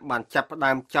បនាក់បានចាប់ផ្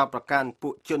ដើមចោទប្រកាន់ពួ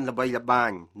កជនល្បីល្បា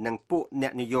ញនិងពួកអ្ន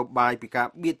កនយោបាយពីការ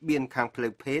បៀតបៀនខាងផ្លូ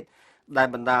វភេទដែល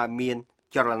បណ្ដាលឲ្យមាន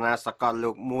ចលនាសកលលោ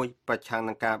កមួយប្រឆាំង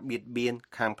នឹងការបៀតបៀន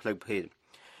ខាងផ្លូវភេទ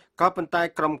ក៏ប៉ុន្តែ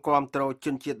ក្រុមគាំទ្រជ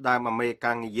នជាតិដើមអាមេរិក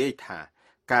និយាយថា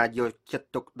ការយកចិត្ត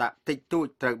ទុកដាក់តិចតួច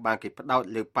ត្រូវបានគេផ្ដោត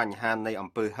លើបញ្ហានៃអំ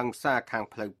ពើហិង្សាខាង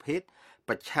ផ្លូវភេទ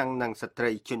ប្រឆាំងនឹងស្ត្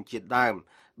រីជនជាតិដើម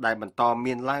ដែលបន្ត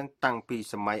មានឡើងតាំងពី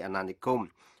សម័យអាណានិគម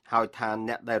ហើយថា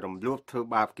អ្នកដែលរំលោភធ្វើ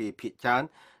បាបគេភាគច្រើន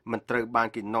មិនត្រូវបាន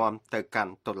គេនាំទៅកា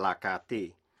ន់តុលាការទេ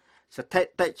ស្ថិ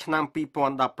តិឆ្នាំ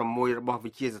2016របស់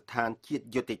វិទ្យាស្ថានជាតិ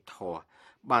យុត្តិធម៌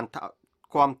បាន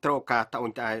គាំទ្រការត្អូ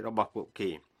ញត្អែររបស់ពួកគេ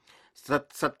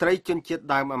ស្ត្រីជនជាតិ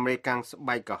ដើមអាមេរិកស្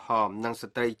បែកក្រហមនិង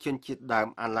ស្ត្រីជនជាតិដើម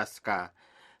អាឡាស្កា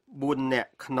4នាក់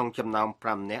ក្នុងចំណោម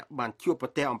5នាក់បានជួបប្រ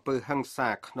ទះអំពើហិង្សា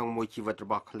ក្នុងមួយជីវិតរ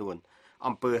បស់ខ្លួន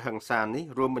អំពើហិង្សានេះ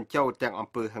រួមបញ្ចូលទាំងអំ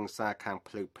ពើហិង្សាខាង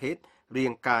ផ្លូវភេទរា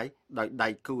ងកាយដោយដៃ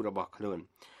គូរបស់ខ្លួន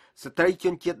ស្ត្រីជ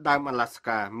នជាតិដើមអាឡាស្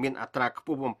កាមានអត្រាខ្ព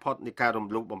ស់បំផុតនៃការរំ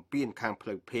លោភបំពានខាងផ្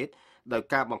លូវភេទដោយ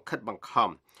ការបង្ខិតបង្ខំ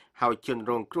ហើយជន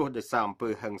រងគ្រោះដោយសារអំពើ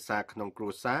ហិង្សាក្នុងគ្រួ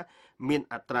សារមាន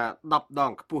អត្រា10ដ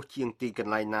ងខ្ពស់ជាងទីក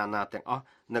ន្លែងណាទាំងអស់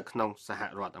នៅក្នុងសហ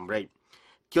រដ្ឋអាមេរិក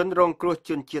ជនរងគ្រោះ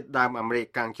ជនជាតិដើមអាមេរិ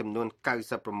កចំនួន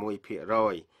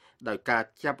 96% ដោយការ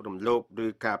ចាប់រំលោភឬ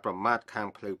ការប្រមាថខាង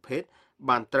ផ្លូវភេទ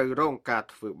បានត្រូវរងការ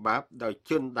ធ្វើបាបដោយ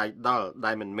ជនដៃដល់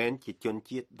ដែលមិនមែនជាជន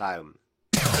ជាតិដើម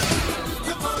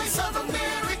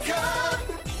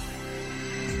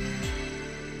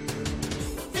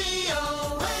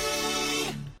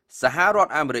សហរដ្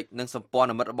ឋអាមេរិកនិងសម្ព័ន្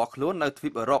ធមិត្តរបស់ខ្លួននៅទ្វី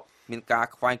បអឺរ៉ុបមានការ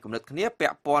ខ្វែងគំនិតគ្នាពា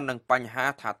ក់ព័ន្ធនឹងបញ្ហា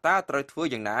ថាតើត្រូវធ្វើ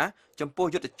យ៉ាងណាចំពោះ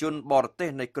យុទ្ធជនបរទេស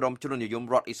នៃក្រុមជននិយម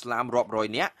រដ្ឋអ៊ីស្លាមរាប់រយ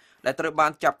នាក់ដែលត្រូវបា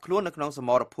នចាប់ខ្លួននៅក្នុងសម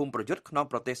រភូមិប្រយុទ្ធក្នុង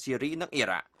ប្រទេសស៊ីរីនិងអ៊ី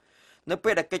រ៉ាក់នៅ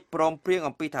ពេលដែលកិច្ចព្រមព្រៀង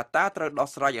អំពីថាតើត្រូវដោះ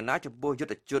ស្រាយយ៉ាងណាចំពោះយុ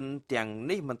ទ្ធជនទាំង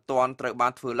នេះមិនទាន់ត្រូវបា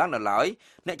នធ្វើឡើងនៅឡើយ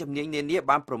អ្នកជំនាញនានា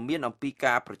បានព្រមានអំពី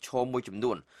ការប្រឈមមួយចំ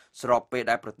នួនស្របពេល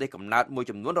ដែលប្រទេសកំណើតមួយ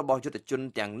ចំនួនរបស់យុទ្ធជន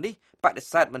ទាំងនេះបដិ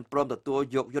សេធមិនព្រមទទួល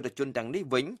យកយុទ្ធជនទាំងនេះ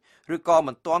វិញឬក៏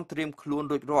មិនទាន់ត្រៀមខ្លួន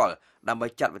រួចរាល់ដើម្បី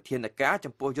ចាត់វិធានការ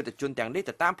ចំពោះយុទ្ធជនទាំងនេះ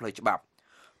ទៅតាមផ្លូវច្បាប់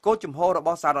គោលជំហររប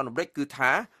ស់សហរដ្ឋអាមេរិកគឺ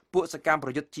ថាពួកសកម្មប្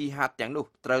រយុទ្ធជីហាតទាំងនោះ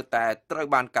ត្រូវ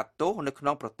បានកាត់ទោសនៅក្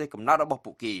នុងប្រទេសកំណើតរបស់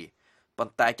ពួកគេប៉ុ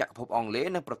ន្តែចក្រភពអង់គ្លេស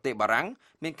និងប្រទេសបារាំង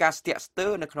មានការស្ទាក់ស្ទើ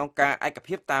រនៅក្នុងការឯក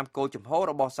ភាពតាមគោលជំហរ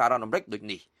របស់សហរដ្ឋអាមេរិកដូច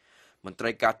នេះមន្ត្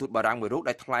រីការទូតបារាំងមួយរូប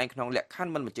ដែលថ្លែងក្នុងលក្ខខណ្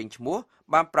ឌមិនបញ្ចេញឈ្មោះ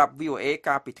បានប្រាប់ VOA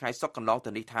កាលពីថ្ងៃសុក្រកន្លងទៅ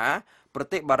នេះថាប្រ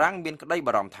ទេសបារាំងមានក្តី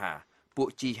បារម្ភថាពួក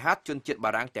ជីហាតជនជាតិ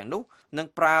បារាំងទាំងនោះនឹង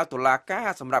ប្រើតុលាការ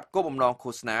សម្រាប់គោលបំណង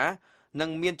ឃោសនានិង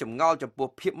មានចម្ងល់ចំពោះ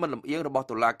ភាពមិនលំអៀងរបស់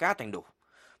តុលាការទាំងនោះ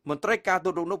មន្ត្រីការទូ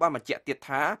តរូបនោះបានបញ្ជាក់ទៀត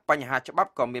ថាបញ្ហាច្បា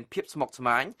ប់ក៏មានភាពស្មុគស្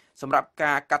មាញសម្រាប់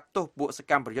ការកាត់ទោសពួកស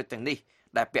កម្មប្រយុទ្ធទាំងនេះ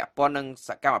ដែលពាក់ព័ន្ធនឹងស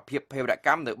កម្មភាពភេរវក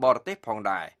ម្មនៅបរទេសផង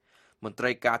ដែរមន្ត្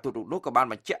រីការទូតរូបនោះក៏បាន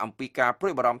បញ្ជាក់អំពីការព្រួ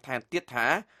យបារម្ភថែមទៀតថា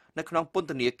នៅក្នុងពន្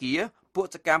ធនាគារពួក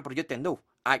សកម្មប្រយុទ្ធទាំងនោះ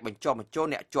អាចបញ្ចុះបញ្ចូល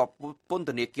អ្នកជាប់ពន្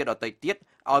ធនាគារដទៃទៀត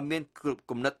ឲ្យមាន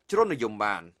គំនិតជ្រុលនិយម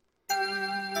បាន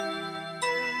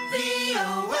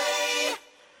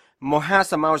មហា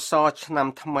សមាសរឆ្នាំ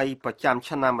ថ្មីប្រចាំ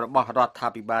ឆ្នាំរបស់រដ្ឋា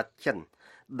ភិបាលចិន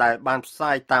ដែលបានផ្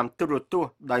សាយតាមទូរទស្ស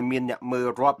ន៍ដោយមានអ្នកមើល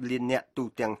រាប់លានអ្នកទូ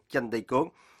ទាំងចិនដីគោក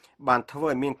បានធ្វើ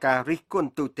ឲ្យមានការរិះគន់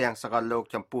ទូទាំងសកលលោក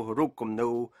ចំពោះរូបគំនូ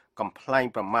រកំប្លែង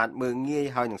ប្រមាថមើលងាយ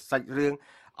ហើយនឹងសាច់រឿង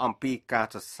អំពីការ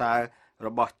សរសើររ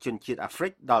បស់ជនជាតិអាហ្វ្រិ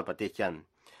កដល់ប្រទេសចិន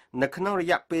នៅក្នុងរ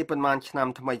យៈពេលប្រមាណឆ្នាំ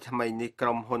ថ្មីនេះក្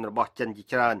រុមហ៊ុនរបស់ចិនជា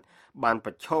ច្រើនបាន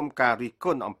ប្រឈមការរិះគ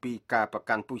ន់អំពីការប្រ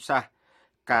កាន់ពូជសាសន៍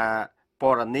ការព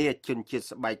ណ៌នាជនជាតិ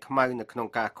ស្បែកខ្មៅនៅក្នុង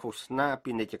ការឃោសនា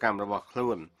ពាណិជ្ជកម្មរបស់ខ្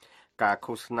លួនការ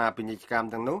ឃោសនាពាណិជ្ជកម្ម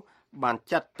ទាំងនោះបាន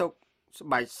ចាត់ទុកស្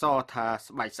បែកសថា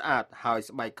ស្បែកស្អាតហើយ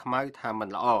ស្បែកខ្មៅថាមិន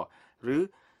ល្អឬ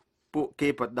ពួកគេ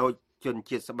បដូចជន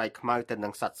ជាតិស្បែកខ្មៅទៅនឹ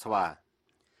ងសត្វស្វា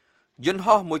យន្ត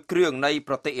ហោះមួយគ្រឿងនៃ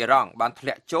ប្រទេសអ៊ីរ៉ង់បានធ្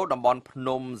លាក់ចូលតំបន់ភ្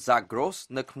នំ Zagros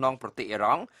នៅក្នុងប្រទេសអ៊ី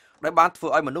រ៉ង់ដោយបានធ្វើ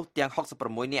ឲ្យមនុស្សទាំង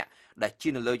66នាក់ដែល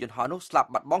ជិះនៅលើយន្តហោះនោះស្លាប់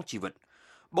បាត់បង់ជីវិត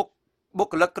បុ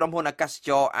គ្គលិកក្រុមហ៊ុនអាកាសច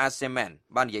រ ASEAN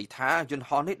បាននិយាយថាយន្ត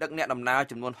ហោះនេះដឹកអ្នកដំណើរ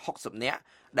ចំនួន60នាក់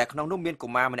ដែលក្នុងនោះមានកុ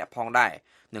មារម្នាក់ផងដែរ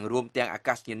និងរួមទាំងអា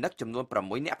កាសយានិកចំនួន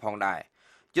6នាក់ផងដែរ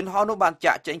យន្តហោះនោះបាន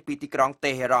ចាក់ចេញពីទីក្រុង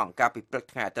តេហេរ៉ង់កាលពីព្រឹក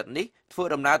ថ្ងៃអាទិត្យនេះធ្វើ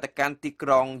ដំណើរទៅកាន់ទីក្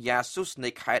រុងយ៉ាស៊ូសនៃ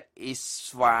ខេត្តអ៊ី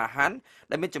ស្វាហាន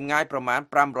ដែលមានចម្ងាយប្រមាណ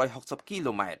560គី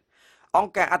ឡូម៉ែត្រអង្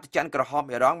គការអន្តរជាតិក្រហម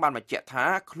អ៊ីរ៉ង់បានបញ្ជាក់ថា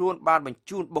ខ្លួនបានបញ្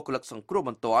ជូនបុគ្គលិកសង្គ្រោះ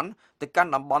បន្ទាន់ទៅកាន់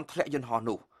តំបន់ធ្លាក់យន្តហោះ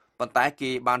នោះ ប៉ុន្តែគេ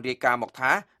បានរាយការណ៍មក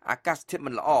ថាអាកាសធាតុ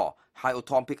មិនល្អហើយឧទ្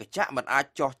ធម្ភាគកញ្ចក់មិនអាច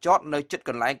ចោះចតនៅជិតក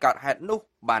ន្លែងកើតហេតុនោះ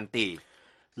បានទេ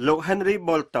លោក Henry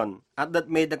Bolton អតីត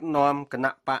មេដឹកនាំគ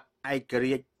ណៈបកឯក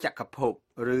រាជ្យចក្រភព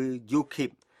ឬ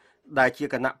UKIP ដែលជា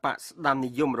គណៈបកស្ដាំនិ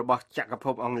យមរបស់ចក្រភ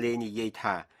ពអង់គ្លេសនិយាយ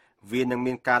ថាវានឹង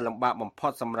មានការលំបាកបំផុ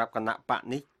តសម្រាប់គណៈបក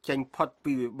នេះចេញផុត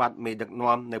ពីវិបត្តិមេដឹក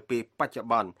នាំនៅពេលបច្ចុប្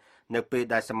បន្ននៅពេល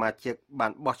ដែលសមាជិកបា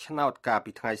នបោះឆ្នោតកាល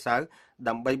ពីថ្ងៃសៅរ៍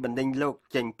ដើម្បីបណ្ដេញលោក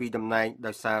ចេញពីតំណែង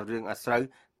ដោយសាររឿងអាស្រូវ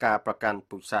ការប្រកាន់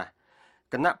ពូជសាសន៍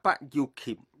គណៈបក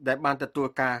UKIP ដែលបានទទួល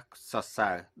ការសរសើ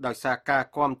រដោយសារការ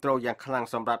គាំទ្រយ៉ាងខ្លាំង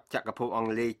សម្រាប់ចក្រភពអង់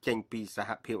គ្លេសចេញពីសហ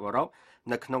ភាពអឺរ៉ុប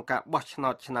នៅក្នុងការបោះឆ្នោ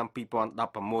តឆ្នាំ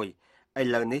2016ឥ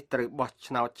ឡូវនេះត្រូវបោះ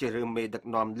ឆ្នោតជ្រើសរើសមេដឹក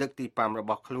នាំលើកទី5រ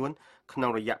បស់ខ្លួនក្នុង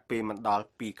រយៈពេលមិនដល់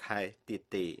2ខែទៀត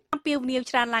ទេអំពីវនីវ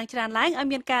ច្រើនឡើងឲ្យ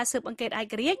មានការស៊ើបអង្កេតឯ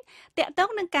ករាជ្យតាក់ទង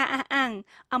នឹងការអះអាង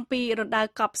អំពីរណ្ដៅ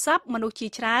កប់សពមនុស្សជា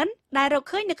ច្រើនដែលរក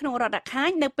ឃើញនៅក្នុងរដ្ឋអាខាញ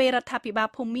នៅពេលរដ្ឋាភិបាល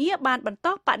ភូមាបានបន្ត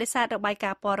បដិសេធរបាយ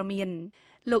ការណ៍ព័ត៌មាន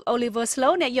លោក Oliver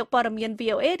Slow អ្នកយកព័ត៌មាន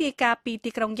VOA រាយការណ៍ពី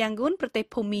ទីក្រុងយ៉ាងងួនប្រទេស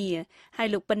ភូមាហើយ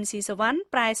លោកពិនស៊ីសវណ្ណ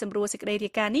ប្រែសម្រួលសេចក្តីរា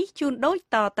យការណ៍នេះជូនដូច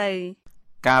តទៅ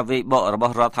ការវាយបករប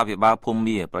ស់រដ្ឋាភិបាលភូ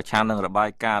មាប្រឆាំងនឹងរបាយ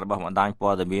ការណ៍របស់បណ្ដាញព័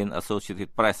ត៌មាន Associated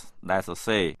Press ដែលសរ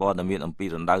សេរព័ត៌មានអំពី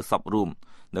រណ្ដៅសពរួម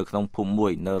នៅក្នុងភូមិមួ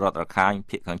យនៅរដ្ឋរខាញ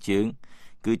ភាគខាងជើង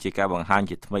គឺជាការបង្ហាញ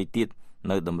ជាថ្មីទៀត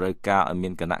នៅតម្រូវការឲ្យមា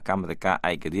នគណៈកម្មាធិការ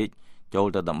ឯករាជ្យចូល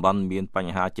ទៅតំបន់មានប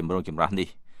ញ្ហាចម្រូងចម្រាស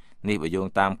នេះបើយោង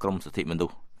តាមក្រមសិទ្ធិមនុ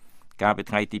ស្សកាលពី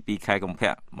ថ្ងៃទី2ខែកុម្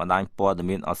ភៈបណ្ដាញព័ត៌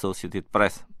មាន Associated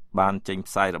Press បានចេញ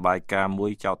ផ្សាយរបាយការណ៍មួ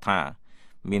យចោទថា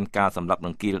មានការសម្លាប់រ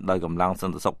ង្គាលដោយកម្លាំងស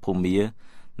ន្តិសុខភូមា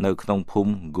នៅក្នុងភូ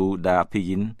មិ Guda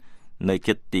Piyin នៅ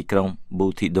ជិតទីក្រុង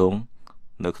Butidong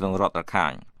នៅក្នុងរដ្ឋរខា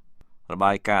ញរ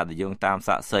បាយការណ៍ដែលយោងតាម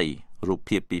សាក្សីរូប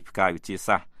ភាពពីផ្កាយវិទ្យា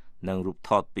សាស្ត្រនិងរូប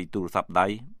ថតពីទូរស័ព្ទដៃ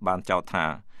បានចោទថា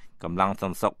កម្លាំងស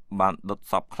ន្តិសុខបានដុត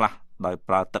សពខ្លះដោយ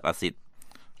ប្រើទឹកអាស៊ីត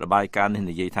របាយការណ៍នេះ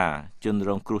និយាយថាជនរ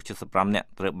ងគ្រោះ75នាក់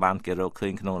ត្រូវបានគេរកឃើ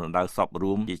ញក្នុងរណ្ដៅសព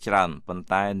រួមជាច្រើនប៉ុន្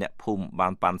តែអ្នកភូមិបា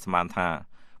នប៉ាន់ស្មានថា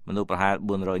មនុស្សប្រហែល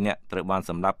400នាក់ត្រូវបាន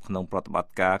សម្លាប់ក្នុងប្រតិបត្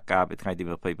តិការកាលពីថ្ងៃទី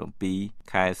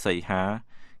27ខែសីហា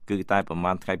គឺតែប្រ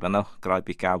មាណថ្ងៃប៉ុណ្ណោះក្រោយ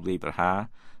ពីការវាយប្រហារ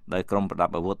ដោយក្រុមប្រដា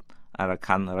ប់អាវុធ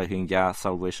Arakan Rohingya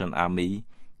Salvation Army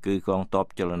គឺកងទ័ព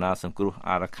ចលនាសង្គ្រោះ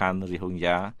Arakan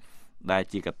Rohingya ដែល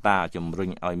ជាកត្តាជំរុញ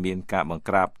ឲ្យមានការបង្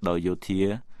ក្រាបដោយយោធា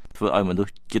ធ្វើឲ្យមនុស្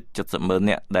សជិត70,000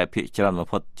នាក់ដែលភាគច្រើនបំ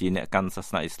ផុតជាអ្នកកាន់សាស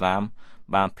នាអ៊ីស្លាម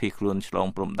បានភៀសខ្លួនឆ្លង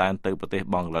ព្រំដែនទៅប្រទេស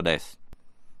បង់ក្លាដេស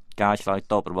ការឆ្លើយ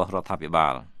តបរបស់រដ្ឋាភិបា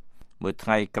លមួយថ្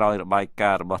ងៃក្រោយរបាយ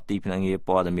ការណ៍របស់ទីភ្នាក់ងារ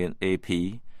ព័ត៌មាន AP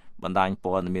បណ្ដាញ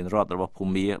ព័ត៌មានរដ្ឋរបស់ភូ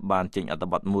មាបានចេញអត្ថ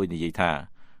បទមួយនិយាយថា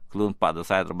ខ្លួនបដិ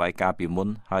សេធរបាយការណ៍ពីមុន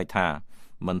ហើយថា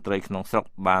មន្ត្រីក្នុងស្រុក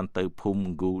បានទៅភូមិ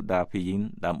Guda Piyin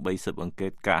ដើម្បីស៊ើបអង្កេ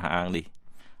តការអះអាងនេះ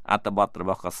អត្ថបទរប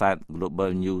ស់កាសែត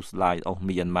Global News Live of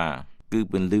Myanmar គឺ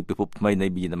ពន្លឺពិភពថ្មីនៃ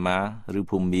មីយ៉ាន់ម៉ាឬ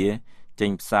ភូមាចេ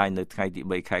ញផ្សាយនៅថ្ងៃទី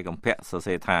3ខែកុម្ភៈសរ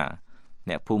សេរថា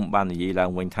អ្នកភូមិបាននិយាយឡើង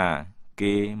វិញថា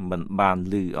គេមិនបាន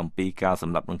ឮអំពីការស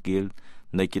ម្លាប់រង្គាល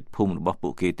នៅជិតភូមិរបស់ពួ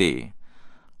កគេទេរ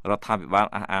ដ្ឋាភិបាល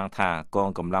អះអាងថាកង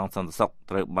កម្លាំងសន្តិសុខ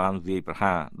ត្រូវបានវាយប្រ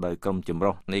ហារដោយក្រុមចម្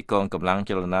រុះនៃកងកម្លាំង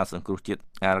ចលនាសង្គ្រោះជាតិ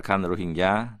Arakan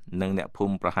Rohingya និងអ្នកភូ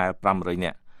មិប្រហែល500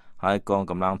នាក់ហើយកង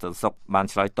កម្លាំងសន្តិសុខបាន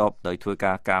ឆ្លើយតបដោយធ្វើ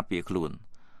ការការពារខ្លួន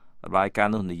របាយការ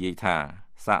ណ៍នោះនិយាយថា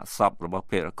សាកសពរបស់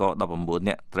ភេរករ19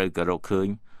នាក់ត្រូវក៏រកឃើញ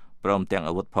ព្រមទាំង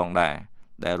អាវុធផងដែរ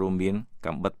ដែលរួមមាន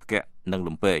កាំបិតផ្គាក់និង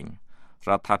លំពែង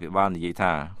រដ្ឋាភិបាលនិយាយ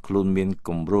ថាខ្លួនមានគ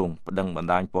ម្រោងប្តឹងបណ្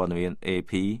ដាញព័ត៌មាន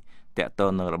AP តាក់ទ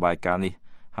ងនឹងរបាយការណ៍នេះ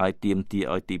ហើយទាមទារ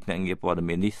ឲ្យទីភ្នាក់ងារព័ត៌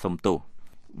មាននេះសុំទោស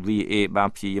VA បាន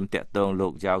ព្យាយាមតាក់ទងលោ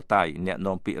កយ៉ាវតៃអ្នក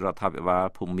នាំពាក្យរដ្ឋាភិបាល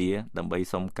ភូមាដើម្បី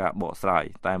សុំការបកស្រាយ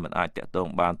តែមិនអាចតាក់ទង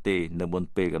បានទេនៅមុន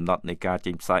ពេលកំណត់នៃការ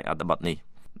ចេញផ្សាយអត្ថបទនេះ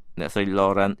អ្នកស្រី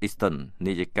Lauren Easton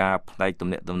នាយិកាផ្នែកទំ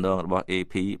នាក់ទំនងរបស់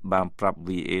AP បានប្រាប់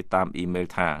VA តាមអ៊ីមែល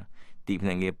ថាទីភ្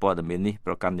នាក់ងារព័ត៌មាននេះ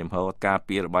ប្រកាន់ចំហការ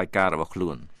ពាររបាយការណ៍របស់ខ្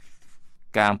លួន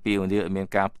ការអំពាវនាវឲ្យមាន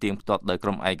ការផ្ទៀងផ្ទាត់ដោយក្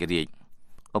រុមឯករាជ្យ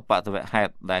ឧបទ្ទវហេ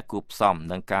តុដែលគួបផ្សំ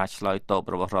នឹងការឆ្លើយតប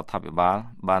របស់រដ្ឋាភិបាល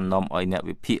បាននាំឲ្យអ្នក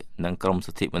វិភាគនិងក្រម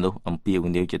សិទ្ធិមនុស្សអំពាវ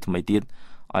នាវជាថ្មីទៀតឲ្យ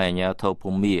អាជ្ញាធរភូ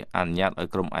មាអនុញ្ញាតឲ្យ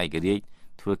ក្រុមឯករាជ្យ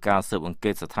ធ្វើការស៊ើបអង្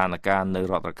កេតស្ថានភាពនៅ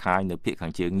រដ្ឋរខាញនៅភាគខា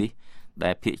ងជើងនេះដែ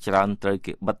លភាគច្រើនត្រូវ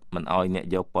គេបិទមិនឲ្យអ្នក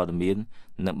យកព័ត៌មាន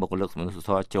និងបុគ្គលិកមនុស្សធ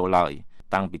ម៌ចូលឡើយ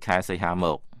តាំងពីខែសីហាម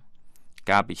ក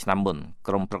កាលពីឆ្នាំមុន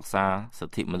ក្រុមប្រឹក្សាសិ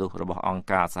ទ្ធិមនុស្សរបស់អង្គ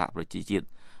ការសហប្រជាជាតិ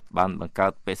បានបង្កើ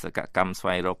តបេសកកម្មស្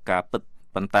វែងរកការពិត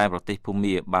ប៉ុន្តែប្រទេសភូ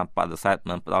មាបានបដិសេធ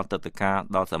មិនផ្ដល់ទិដ្ឋាការ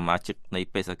ដល់សមាជិកនៃ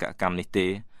បេសកកម្មនេះទេ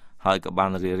ហើយក៏បាន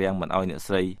រារាំងមិនឲ្យអ្នក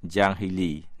ស្រីយ៉ាងហ៊ី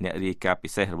លីអ្នករាយការណ៍ពិ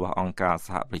សេសរបស់អង្គការស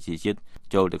ហប្រជាជាតិ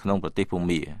ចូលទៅក្នុងប្រទេសភូ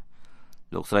មា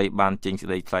លោកស្រីបានចេញសេច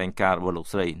ក្តីថ្លែងការណ៍របស់លោក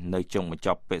ស្រីនៅចុងបញ្ច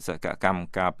ប់បេសកកម្ម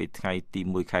កាលពីថ្ងៃទី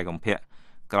1ខែកុម្ភៈ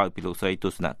ក្រោយពីលោកស្រីទ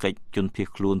ស្សនកិច្ចជនភៀស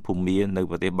ខ្លួនភូមានៅ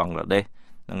ប្រទេសបង់ក្លាដេស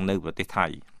និងនៅប្រទេសថៃ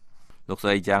លោកស្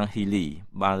រីយ៉ាងហ៊ីលី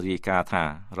បានរាយការណ៍ថា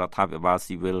រដ្ឋាភិបាល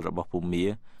ស៊ីវិលរបស់ភូមា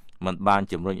មិនបាន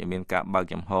ជំរុញឲ្យមានការបើក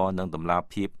ចំហនិងតម្លា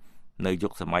ភាពនៅយុ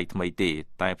គសម័យថ្មីទេ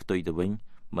តែផ្ទុយទៅវិញ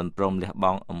មិនព្រមលះប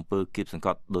ង់អំពើគៀបសង្ក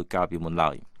ត់ដោយកាលពីមុន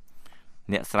ឡើយ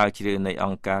អ្នកស្រាវជ្រាវនៃអ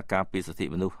ង្គការការពារសិទ្ធិ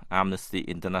មនុស្ស Amnesty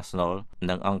International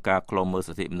និងអង្គការឃ្លាំមើល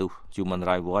សិទ្ធិមនុស្ស Human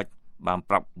Rights Watch បាន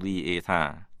ប្រាប់ VOA ថា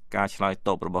ការឆ្លើយត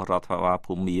បរបស់រដ្ឋាភិបាល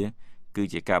ភូមាគឺ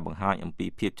ជាការបង្ហាញអំពី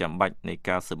ភាពចាំបាច់នៃ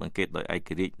ការស៊ើបអង្កេតដោយឯក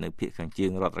រាជ្យនៅភាគខាងជើ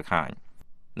ងរដ្ឋរខាញ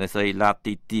អ្នកស្រី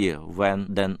Latitia Van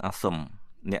Den Assam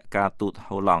អ្នកការទូត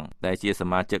ហូឡង់ដែលជាស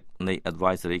មាជិកនៃ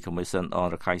Advisory Commission on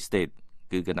Rakhine State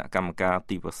គឺគណៈកម្មការ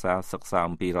ទីប្រឹក្សាសិក្សា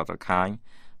អំពីរដ្ឋរខាញ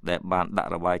ដែលបានដា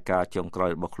ក់របាយការណ៍ចុងក្រោយ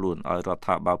របស់ខ្លួនឲ្យរដ្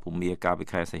ឋាភិបាលភូមាកាលពី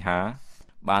ខែសីហា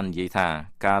បាននិយាយថា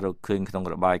ការរកឃើញក្នុង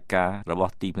របាយការណ៍រប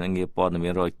ស់ទីភ្នាក់ងារព័ត៌មា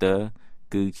ន Reuters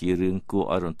គឺជារឿងគួរ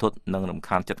ឲ្យរន្ធត់និងរំ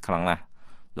ខានចិត្តខ្លាំងណាស់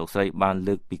លោកស្រីបាន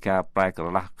លើកពីការប្រែក្រ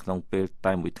ឡាស់ក្នុងពេល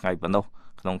តែមួយថ្ងៃប៉ុណ្ណោះ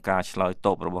ក្នុងការឆ្លើយត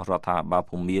បរបស់រដ្ឋាភិបាល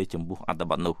ភូមាចំពោះអត្ថ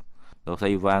បទនោះលោកស្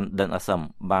រី Van Den Assam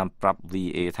បានប្រាប់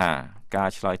VOA ថាការ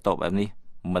ឆ្លើយតបបែបនេះ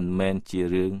មិនមែនជា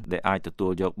រឿងដែលអាចទទួ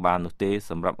លយកបាននោះទេ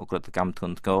សម្រាប់អក្រិតកម្មធ្ង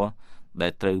ន់ធ្ងរដែ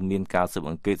លត្រូវមានការស៊ើប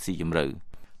អង្កេតស៊ីជម្រៅ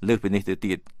លើសពីនេះទៅ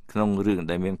ទៀតក្នុងរឿង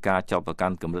ដែលមានការចោទប្រកា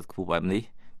ន់កម្រិតខ្ពស់បែបនេះ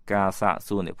ការសាក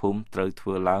សួរអ្នកភូមិត្រូវធ្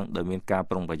វើឡើងដោយមានការ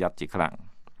ប្រុងប្រយ័ត្នជាខ្លាំង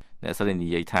អ្នកស្រីនិ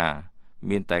យាយថា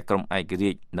មានតែក្រុមឯក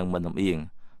រាជ្យនិងមិនលំអៀង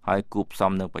ហើយគូផ្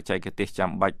សំនឹងបច្ចេកទេសចាំ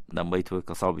បាច់ដើម្បីធ្វើ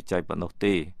កសលវិច័យប៉ុណ្ណោះ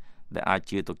ទេដែលអាច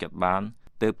ជឿទុកចិត្តបាន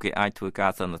ទើបគេអាចធ្វើកា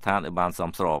រសន្និដ្ឋានឲ្យបានស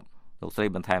មស្របលោកស្រី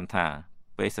បន្ថែមថា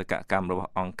បេសកកម្មរប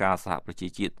ស់អង្គការសហប្រជា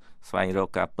ជាតិស្វែងរក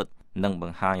ការពិតនិងប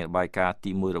ង្ហាញរបាយការណ៍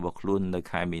ទី1របស់ខ្លួននៅ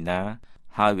ខែមីនា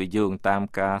ហើយវាយោងតាម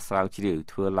ការស្រាវជ្រាវ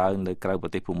ធ្វើឡើងនៅក្រៅប្រ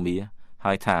ទេសភូមា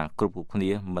ហើយថាគ្រប់គ្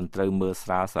នាមិនត្រូវមើលស្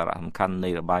រាលសារៈសំខាន់នៃ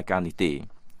របាយការណ៍នេះទេ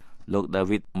លោក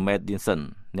David Medinson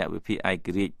អ្នកវិភាគឯក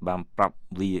រាជ្យបានប្រាប់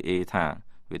VOA ថា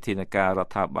វិធានការរ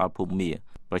ដ្ឋាភិបាលភូមា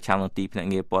ប្រឆាំងនឹងទីភ្នាក់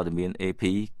ងារព័ត៌មាន AP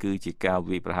គឺជាការ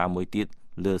វាយប្រហារមួយទៀត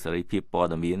លើសេរីភាពព័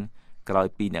ត៌មានក្រោយ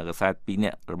ពីអ្នកកាសែត2នា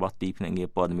ក់របស់ទីភ្នាក់ងារ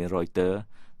ព័ត៌មាន Reuters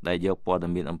ដែលយកព័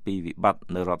ត៌មានអំពីវិបត្តិ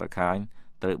នៅរដ្ឋរខាញ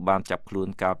ត្រូវបានចាប់ខ្លួន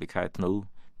កាលពីខែធ្នូ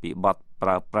ពីបទប្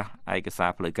រើប្រាស់ឯកសា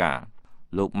រផ្លូវការ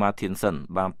លោក Martinson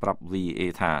បានប្រាប់ VOA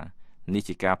ថានេះ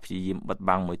ជាការព្យាយាមបិទ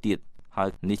បាំងមួយទៀតហើយ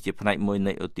នេះជាផ្នែកមួយ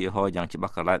នៃឧទាហរណ៍យ៉ាងច្បា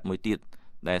ស់កឡែតមួយទៀត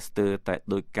ដែលស្ទើរតែ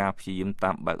ដោយការព្យាយាម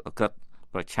តាមបែបអក្រិត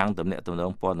ប្រឆាំងទំនាក់ទំន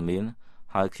ងព័ត៌មាន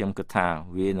ហើយខ្ញុំគិតថា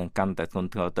វានឹងកាន់តែធ្ងន់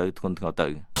ធ្ងរទៅ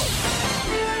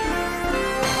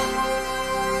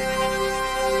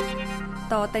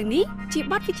តទៅនេះជា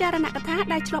បទពិចារណកថា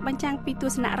ដែលឆ្លុះបញ្ចាំងពីទ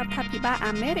ស្សនៈរដ្ឋាភិបាល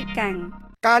អាមេរិក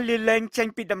ការលាលែងចេញ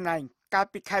ពីតំណែងកាល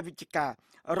ពីខែវិច្ឆិកា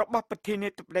របស់ប្រធានា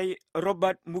ធិបតី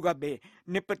Robert Mugabe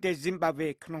នៃប្រទេស Zimbabwe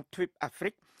ក្នុងទ្វីបអាហ្វ្រិ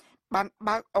កបាន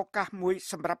បើកឱកាសមួយ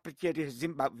សម្រាប់ប្រជារាស្ត្រ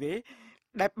Zimbabwe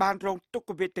ដែលបានរងទុក្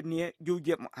ខវេទនាយូរ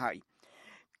យារមកហើយ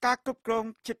ការគ្រប់គ្រង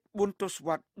ជិត4ទសវ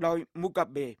ត្សរ៍ដោយ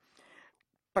Mugabe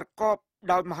ប្រកប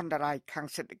ដោយមហន្តរាយខាង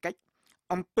សេដ្ឋកិច្ច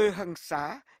អំពើហិង្សា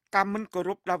ការមិនគោរ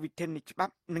ពដល់វិធាននៃច្បា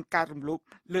ប់និងការរំលោភ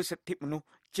លើសិទ្ធិមនុស្ស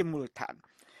ជាមូលដ្ឋាន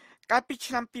កាលពី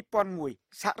ឆ្នាំ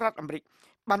2001សហរដ្ឋអាមេរិក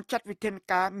បានចាត់វិធាន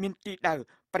ការមានទីដៅ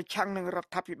ប្រឆាំងនឹងរ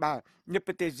ដ្ឋាភិបាលនៅ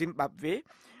ប្រទេស Zimbabwe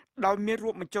ដោយមាន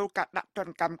រួមបញ្ចូលការដាក់ទ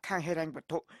ណ្ឌកម្មខាងហិរញ្ញវត្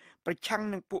ថុប្រឆាំង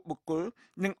នឹងពួកបុគ្គល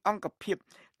និងអង្គភាព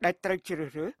ដែលត្រូវជ្រើស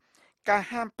រើសការ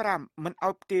ហាម5មិន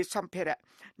ឲ្យផ្ទេរសម្ភារៈ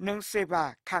និងសេវា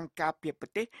ខាងការពារប្រ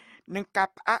ទេសនិងការ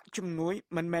ផ្អាកជំនួយ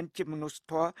មិនមែនជាមនុស្ស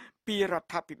ធម៌ពីរ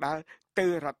ដ្ឋាភិបាលទៅ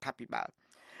រដ្ឋាភិបាល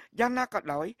យ៉ាងណាក៏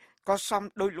ដោយក៏សម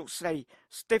ដោយលោកស្រី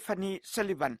Stephanie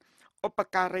Sullivan ឧប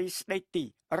ការីស្ដីទី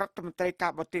រដ្ឋមន្ត្រីកា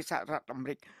របរទេសសហរដ្ឋអាមេ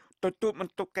រិកទទួលប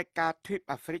ន្ទុកកិច្ចការទ្វីប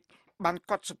អាហ្វ្រិកបាន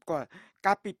កត់សម្គាល់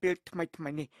កាលពីពេលថ្មី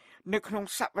ៗនេះនៅក្នុង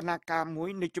សវនាការមួយ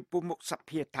នៅចំពោះមុខស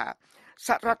ភាថាស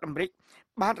ហរដ្ឋអាមេរិក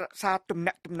បានរក្សាទំ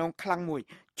នាក់ទំនងខ្លាំងមួយ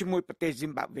ជាមួយប្រទេស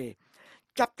Zimbabwe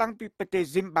ចាប់តាំងពីប្រទេស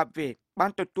Zimbabwe បា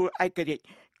នទទួលឯករាជ្យ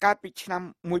កាលពីឆ្នាំ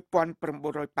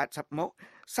1980មក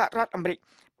សហរដ្ឋអាមេរិក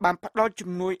បានផ្ដល់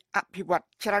ជំនួយអភិវឌ្ឍ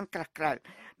ច្រើនក្រាស់ក្រែល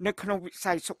នៅក្នុងវិ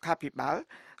ស័យសុខាភិបាល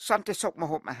សន្តិសុខម្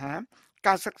ហូបអាហារ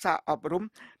ការសិក្សាអប់រំ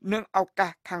និងឱកា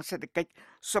សខាងសេដ្ឋកិច្ច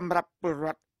សម្រាប់ពលរ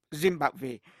ដ្ឋ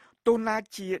Zimbabwe ទោះណា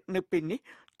ជានៅពេលនេះ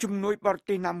ជំនួយបរ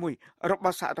ទេសណាមួយរប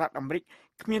ស់សហរដ្ឋអាមេរិក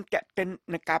គ្មានតេតិន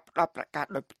នឹងការផ្ដល់ប្រកាស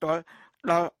ដោយផ្ទាល់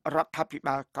ដល់រដ្ឋាភិ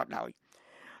បាលក៏ដោយ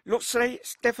លោកស្រី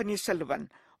Stephanie Sullivan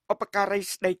ឧបការី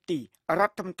ស្ដីទីរ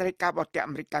ដ្ឋមន្ត្រីការបរទេស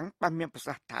អាមេរិកបានមានប្រ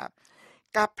សាសន៍ថា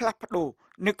ការផ្លាស់ប្ដូរ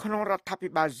នៅក្នុងរដ្ឋាភិ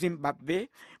បាល Zimbabwe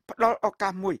ផ្ដល់ឱកា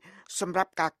សមួយសម្រា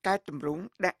ប់ការកែតម្រង់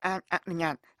ដែលអាចអនុញ្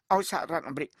ញាតឲ្យសហរដ្ឋ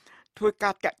អាមេរិកធ្វើកា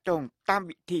រតាក់ទងតាម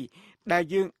វិធីដែល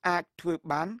យើងអាចធ្វើ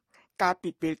បានកាលពី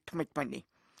ពេលថ្មីៗនេះ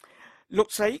លោក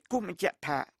ស្រីគូបញ្ជាក់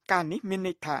ថាការនេះមាន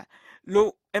ន័យថាលោក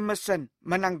Emerson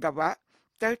Mnangagwa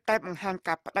ត្រូវតែបង្ហាញ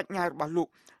ការបដិញ្ញារបស់លោក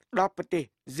ដល់ប្រទេស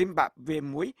Zimbabwe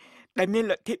មួយដែលមាន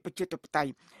លទ្ធិប្រជាធិបតេយ្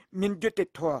យមានយុត្តិ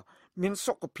ធម៌ មាន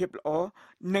សុខភាពល្អ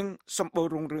និងសម្បូរ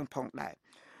រុងរឿងផងដែរ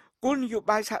គោលនយោ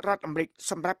បាយសហរដ្ឋអាមេរិក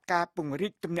សម្រាប់ការពង្រី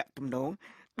កទំនាក់ទំនង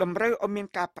តម្រូវឲ្យមាន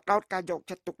ការផ្ដោតការយក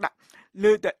ចិត្តទុកដាក់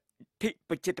លើលទ្ធិ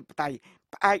ប្រជាធិបតេយ្យ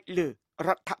ផ្អែកលើរ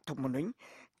ដ្ឋធម្មនុញ្ញ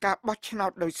ការបោះឆ្នោ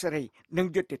តដោយសេរីនិង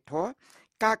យុត្តិធម៌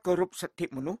ការគោរពសិទ្ធិ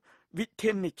មនុស្សវិ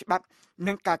ធាននៃច្បាប់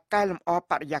និងការកែលម្អ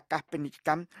បរិយាកាសពាណិជ្ជក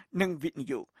ម្មនិងវិនិ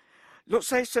យោគលោក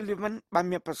ស្រី Sullivan បាន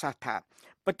មានប្រសាសន៍ថា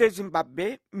ប្រទេស Zimbabwe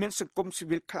មានសង្គមស៊ី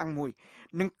វិលខ្លាំងមួយ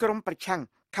និងក្រុមប្រឆាំង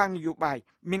ខាងនយោបាយ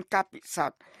មានការពិសោ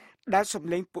ធន៍ដែលសម្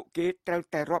លេងពួកគេត្រូវ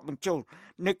តែរាប់បញ្ចូល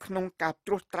នៅក្នុងការ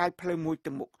ត្រួសត្រាយផ្លូវមួយ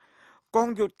ទៅមុខកង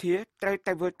យោធាត្រូវ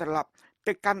តែវិលត្រឡប់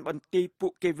ទៅកាន់បន្ទាយពួ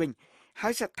កគេវិញហើ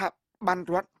យស្ថាប័ន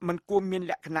រដ្ឋមិនគួរមាន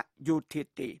លក្ខណៈយោធា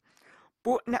ទេ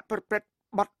ពួកអ្នកប្រព្រឹត្ត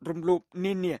បទរំលោភ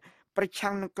នានាប្រ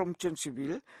ឆាំងនឹងក្រុមជនស៊ីវិ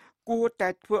លគួរតែ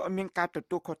ធ្វើឲ្យមានការទ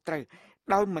ទួលខុសត្រូវ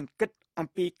ដោយមិនគិតអំ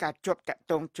ពីការជាប់តាក់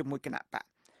ទងជាមួយគណៈបក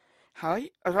ហើយ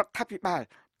រដ្ឋាភិបាល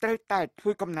ត្រូវតែធ្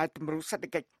វើកំណែទម្រង់សេដ្ឋ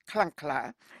កិច្ចខ្លាំងក្លា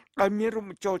ដោយមានរួម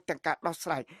បញ្ចូលទាំងការដោះស្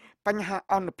រាយបញ្ហា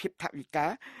អនុភាពថវិកា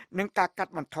និងការកា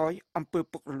ត់បន្ថយអំពើ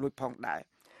ពុករលួយផងដែរ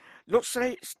លោកស្រី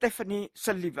Stephanie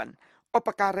Sullivan ឧប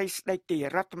ការីស្ដីទី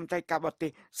រដ្ឋមន្ត្រីការបរទេ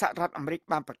សសហរដ្ឋអាមេរិក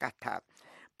បានប្រកាសថា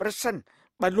ប្រសិន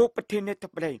បើលោកប្រធានាធិ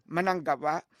បតី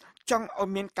Mnangagwa ចង់ឲ្យ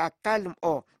មានការកែលម្អ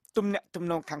ទំនាក់ទំ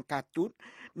នងខាងការទូត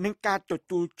និងការទ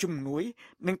ទួលជំនួយ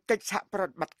និងកិច្ចសហប្រ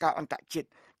តិបត្តិការអន្តរជាតិ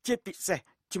ជាពិសេស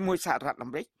ជាមួយសហរដ្ឋអា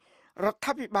មេរិករដ្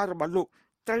ឋាភិបាលរបស់លោក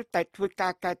ត្រូវតែធ្វើកា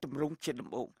រកែតម្រង់ជាដំ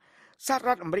បូងសហរ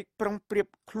ដ្ឋអាមេរិកប្រុងប្រៀប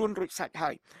ខ្លួនរួចស្រេចហើ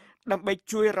យដើម្បី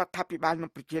ជួយរដ្ឋាភិបាលនិ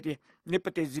ងប្រជារាស្ត្រនៃប្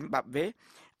រទេស Zimbabwe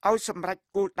ឲ្យសម្រេច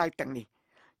គោលដៅទាំងនេះ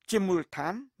ជាមូលដ្ឋា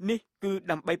ននេះគឺ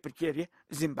ដើម្បីប្រជារាស្ត្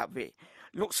រ Zimbabwe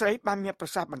លោកស្រីបានមានប្រ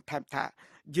សាសន៍បន្ថែមថា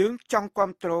យើងចង់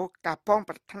គាំទ្រការប៉ង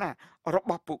ប្រាថ្នារ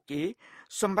បស់ពួកគេ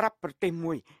សម្រាប់ប្រទេស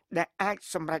មួយដែលអាច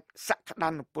សម្រេចសក្តា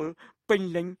នុពលពេញ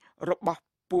លេញរបស់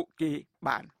ពួកគេ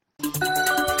បាន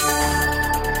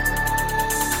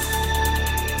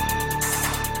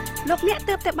លោកអ្នក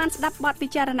ទើបតែបានស្ដាប់បទពិ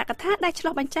ចារណកថាដែលឆ្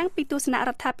លុះបញ្ចាំងពីទស្សនៈ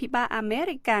រដ្ឋាភិបាលអាមេ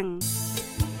រិកាំង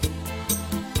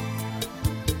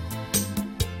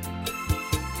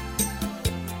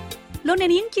លោកអ្នក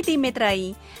នាងជាទីមេត្រី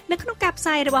នៅក្នុងការផ្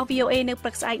សាយរបស់ VOA នៅព្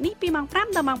រឹកស្អែកនេះពីម៉ោង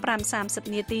 5 ដល់ម៉ោង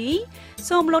 5:30 នាទី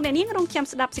សូមលោកអ្នកនាងរងចាំ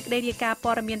ស្ដាប់សេចក្តីរាយការណ៍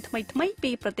ព័ត៌មានថ្មីៗ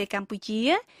ពីប្រទេសកម្ពុជា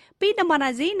ពីតំបន់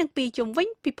អាស៊ីនិងពីជុំវិញ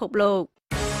ពិភពលោក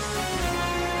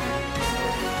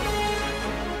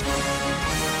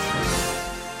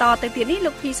តទៅទៀតនេះ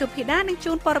លោកភីសុភីដានឹង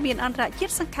ជួនព័ត៌មានអន្តរជា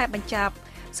តិសង្ខេបបញ្ចប់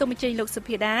សូមអញ្ជើញលោកសុ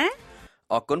ភីដា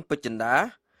អរគុណពេជ្រចិន្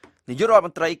តានាយករដ្ឋម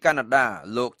ន្ត្រីកាណាដា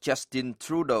លោក Justin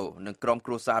Trudeau និងក្រុម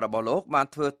គ្រួសាររបស់លោកបាន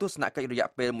ធ្វើទស្សនកិច្ចរយៈ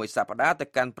ពេលមួយសប្តាហ៍ទៅ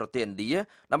កាន់ប្រទេសឥណ្ឌា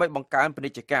ដើម្បីបង្កើនពា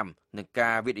ណិជ្ជកម្មនិងកា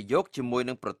រវិនិយោគជាមួយ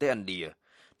នឹងប្រទេសឥណ្ឌា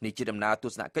នេះជាដំណើរទ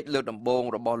ស្សនកិច្ចលើកដំបូង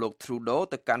របស់លោក Trudeau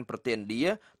ទៅកាន់ប្រទេសឥណ្ឌា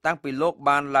តាំងពីលោក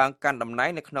បានឡើងកាន់តំណែង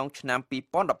នៅក្នុងឆ្នាំ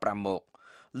2015មក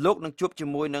លោកនឹងជួបជា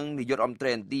មួយនឹងនាយករដ្ឋមន្ត្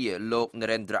រីឥណ្ឌាលោក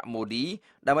Narendra Modi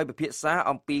ដើម្បីពិភាក្សា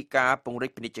អំពីការពង្រី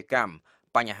កពាណិជ្ជកម្ម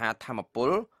បញ្ហាធម្មព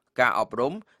លការអប់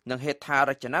រំនិងហេដ្ឋា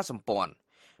រចនាសម្ព័ន្ធ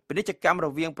ពាណិជ្ជកម្មរ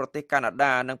វាងប្រទេសកាណា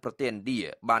ដានិងប្រទេសឥណ្ឌា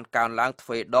បានកើនឡើងទ្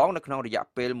វេដងនៅក្នុងរយៈ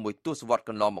ពេលមួយទសវត្សរ៍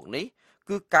កន្លងមកនេះ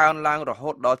គឺកើនឡើងរហូ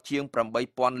តដល់ជាង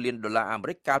$8,000 លានអាមេ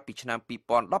រិកកាលពីឆ្នាំ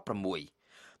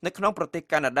2016នៅក្នុងប្រទេស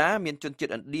កាណាដាមានជនជា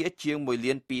តិឥណ្ឌាជាង1.2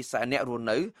 លាននាក់រស់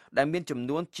នៅដែលមានចំ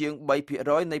នួនជាង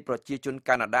 3% នៃប្រជាជន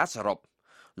កាណាដាសរុប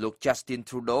លោក Justin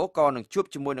Trudeau ក៏នឹងជួប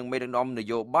ជាមួយនឹងមេដឹកនាំន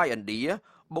យោបាយឥណ្ឌា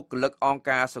បុគ្គលិកអង្គ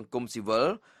ការសង្គមស៊ីវិល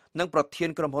និងប្រធាន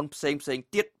ក្រុមហ៊ុនផ្សេង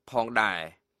ទៀតផងដែរ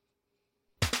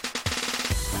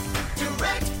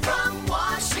Direct from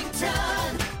Washington,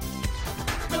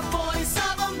 the voice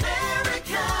of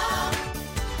America,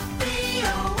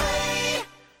 VOA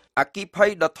អគ្គិភ័យ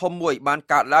ដ៏ធំមួយបាន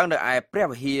កើតឡើងនៅឯព្រះ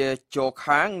វិហារចូល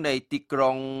ខាងនៃទីក្រុ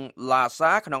ងឡា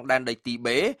សាក្នុងដែនដីទី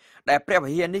បេដែលព្រះវិ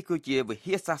ហារនេះគឺជាវិ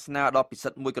ហារសាសនាដ៏ពិសិ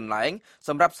ដ្ឋមួយកន្លែងស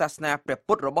ម្រាប់សាសនាព្រះ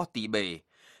ពុទ្ធរបស់ទីបេ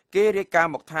គេរាយការ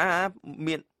ណ៍មកថា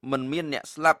មិនមានអ្នក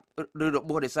ស្លាប់ឬរ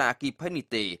បួសដោយសារអគ្គិភ័យនេះ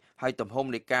ទេហើយទំហំ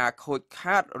នៃការខូច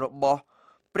ខាតរបស់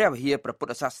ព្រះវិហារព្រះពុ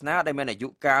ទ្ធសាសនាដែលមានអាយុ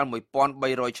កាល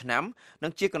1300ឆ្នាំនិ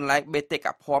ងជាកន្លែងបេតិក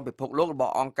ភណ្ឌពិភពលោករប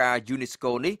ស់អង្គការ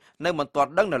UNESCO នេះនៅមិនទាន់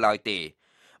ដឹងនៅឡើយទេ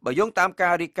បើយោងតាមកា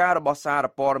ររាយការណ៍របស់សារ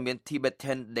ព័ត៌មាន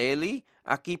Tibetan Daily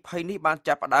អគ្គិភ័យនេះបាន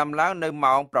ចាប់ផ្ដើមឡើងនៅ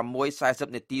ម៉ោង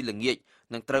 6:40 នាទីល្ងាច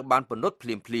និងត្រូវបានពន្លត់ភ្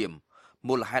លាម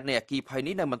មូលហេតុនៃអគ្គិភ័យ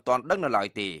នេះនៅមិនទាន់ដឹងនៅឡើយ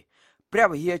ទេព្រះ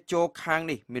វិហារចូលខាង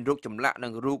នេះមានរូបចម្លាក់និ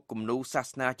ងរូបគំនូរសា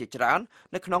សនាជាច្រើន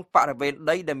នៅក្នុងបរិវេណ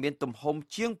ដីដែលមានទំហំ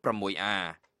ជាង 6A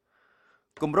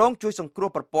គម្រោងជួយសង្គ្រោះ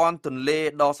ប្រព័ន្ធទន្លេ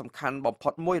ដ៏សំខាន់បំផុ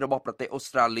តមួយរបស់ប្រទេសអូ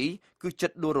ស្ត្រាលីគឺជិ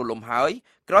តដួលរលំហើយ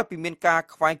ក្រោយពីមានការ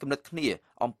ខ្វែងគំនិតគ្នា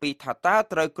អំពីថាតើ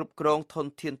ត្រូវគ្រប់គ្រងធន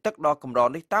ធានទឹកដ៏កម្រ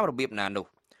នេះតាមរបៀបណានោះ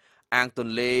អាងទ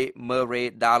ន្លេ Murray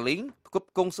Darling ផ្គត់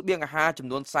ផ្គង់ស្បៀងអាហារចំ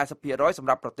នួន 40% សម្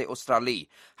រាប់ប្រទេសអូស្ត្រាលី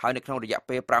ហើយនៅក្នុងរយៈ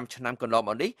ពេល5ឆ្នាំកន្លងម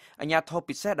កនេះអាជ្ញាធរ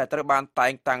ពិសេសដែលត្រូវបានតែ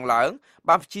ងតាំងឡើង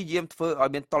បានព្យាយាមធ្វើឲ្យ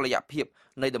មានតុល្យភាព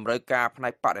នៃតម្រូវការផ្នែ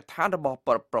កបរិស្ថានរបស់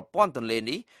ប្រព័ន្ធទន្លេ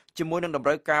នេះជាមួយនឹងតម្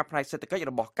រូវការផ្នែកសេដ្ឋកិច្ច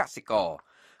របស់កសិករ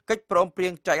កិច្ចព្រមព្រៀ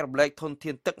ងចែករំលែកធន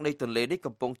ធានទឹកនៃទន្លេនេះ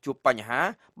កំពុងជួបបញ្ហា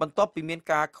បន្ទាប់ពីមាន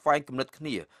ការខ្វែងគំនិតគ្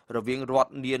នារវាងរដ្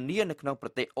ឋនានានៅក្នុងប្រ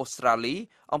ទេសអូស្ត្រាលី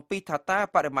អំពីថាតើ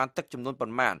បរិមាណទឹកចំនួនប៉ុ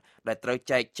ន្មានដែលត្រូវ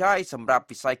ចែកចាយសម្រាប់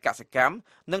វិស័យកសិកម្ម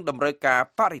និងតម្រូវការ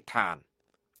បរិស្ថាន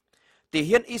ទា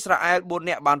ហានអ៊ីស្រាអែល4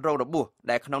នាក់បានរងរបួស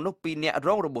ដែលក្នុងនោះ2នាក់រ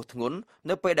ងរបួសធ្ងន់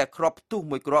នៅពេលដែលគ្រាប់ផ្ទុះ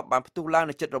មួយគ្រាប់បានផ្ទុះឡើង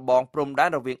នៅជិតរបងព្រំដែន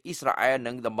រវាងអ៊ីស្រាអែល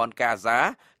និងតំបន់កាហ្សា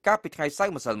កាលពីថ្ងៃសៅ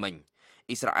រ៍ម្សិលមិញ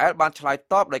អ៊ីស្រាអែលបានឆ្លើយ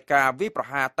តបដោយការវាយប្រ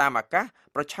ហារតាមអាកាស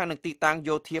ប្រឆាំងនឹងទីតាំង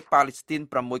យោធាប៉ាឡេស្ទីន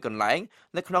6កន្លែង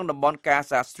នៅក្នុងតំបន់កាហ្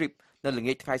សាស្ទ្រីបនៅល្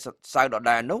ងាចថ្ងៃសៅរ៍ដ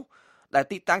ដែលនោះដែល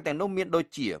ទីតាំងទាំងនោះមានដូច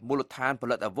ជាមូលដ្ឋានផ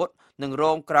លិតអាវុធនិង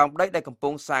រោងក្រោមដីដែលកំពុ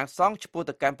ងសាងសង់ឆ្ពោះ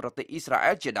ទៅកាន់ប្រទេសអ៊ីស្រា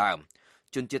អែលជាដើម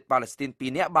ជនជាតិប៉ាឡេស្ទីន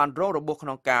2នាក់បានរងរបួសក្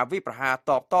នុងការវាយប្រហារ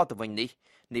តបតទៅវិញនេះ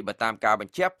បើតាមការប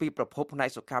ញ្ជាក់ពីប្រភពផ្នែក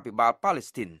សុខាភិបាលប៉ាឡេ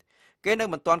ស្ទីនគេនៅ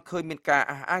មិនទាន់ឃើញមានការ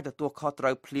អះអាងទទួលខុសត្រូ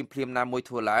វភ្លាមណាមួយ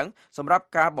ធ្វើឡើងសម្រាប់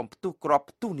ការបំផ្ទុះគ្រាប់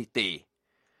ផ្ទុះនេះទេរ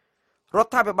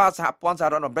ដ្ឋាភិបាលសហព័ន្ធសហ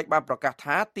រដ្ឋអាមេរិកបានប្រកាស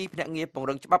ថាទីភ្នាក់ងារពង្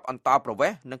រឹងច្បាប់អន្តោប្រវេ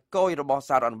សន៍និងគយរបស់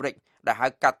សហរដ្ឋអាមេរិកដែលហៅ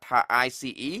កាត់ថា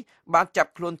ICE បានចា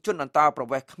ប់ខ្លួនជនអន្តោប្រ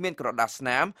វេសន៍គ្មានក្រដាសស្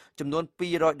នាមចំនួន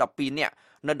212នាក់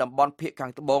នៅតំបន់ភាគខា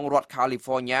ងត្បូងរដ្ឋ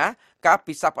California កាល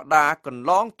ពីសប្តាហ៍កន្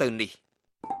លងទៅនេះ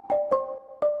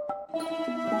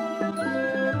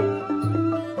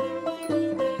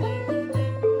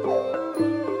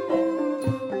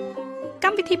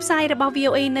វិធីផ្សាយរបស់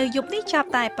VOA នៅយប់នេះចាប់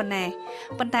តែប៉ុណ្ណេះ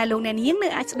ប៉ុន្តែលោកអ្នកនាងនៅ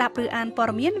អាចស្ដាប់ឬអានព័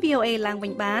ត៌មាន VOA ឡើងវិ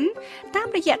ញបានតាម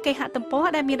រយៈគេហទំព័រ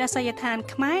ដែលមានអាសយដ្ឋាន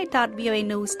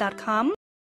khmer.voanews.com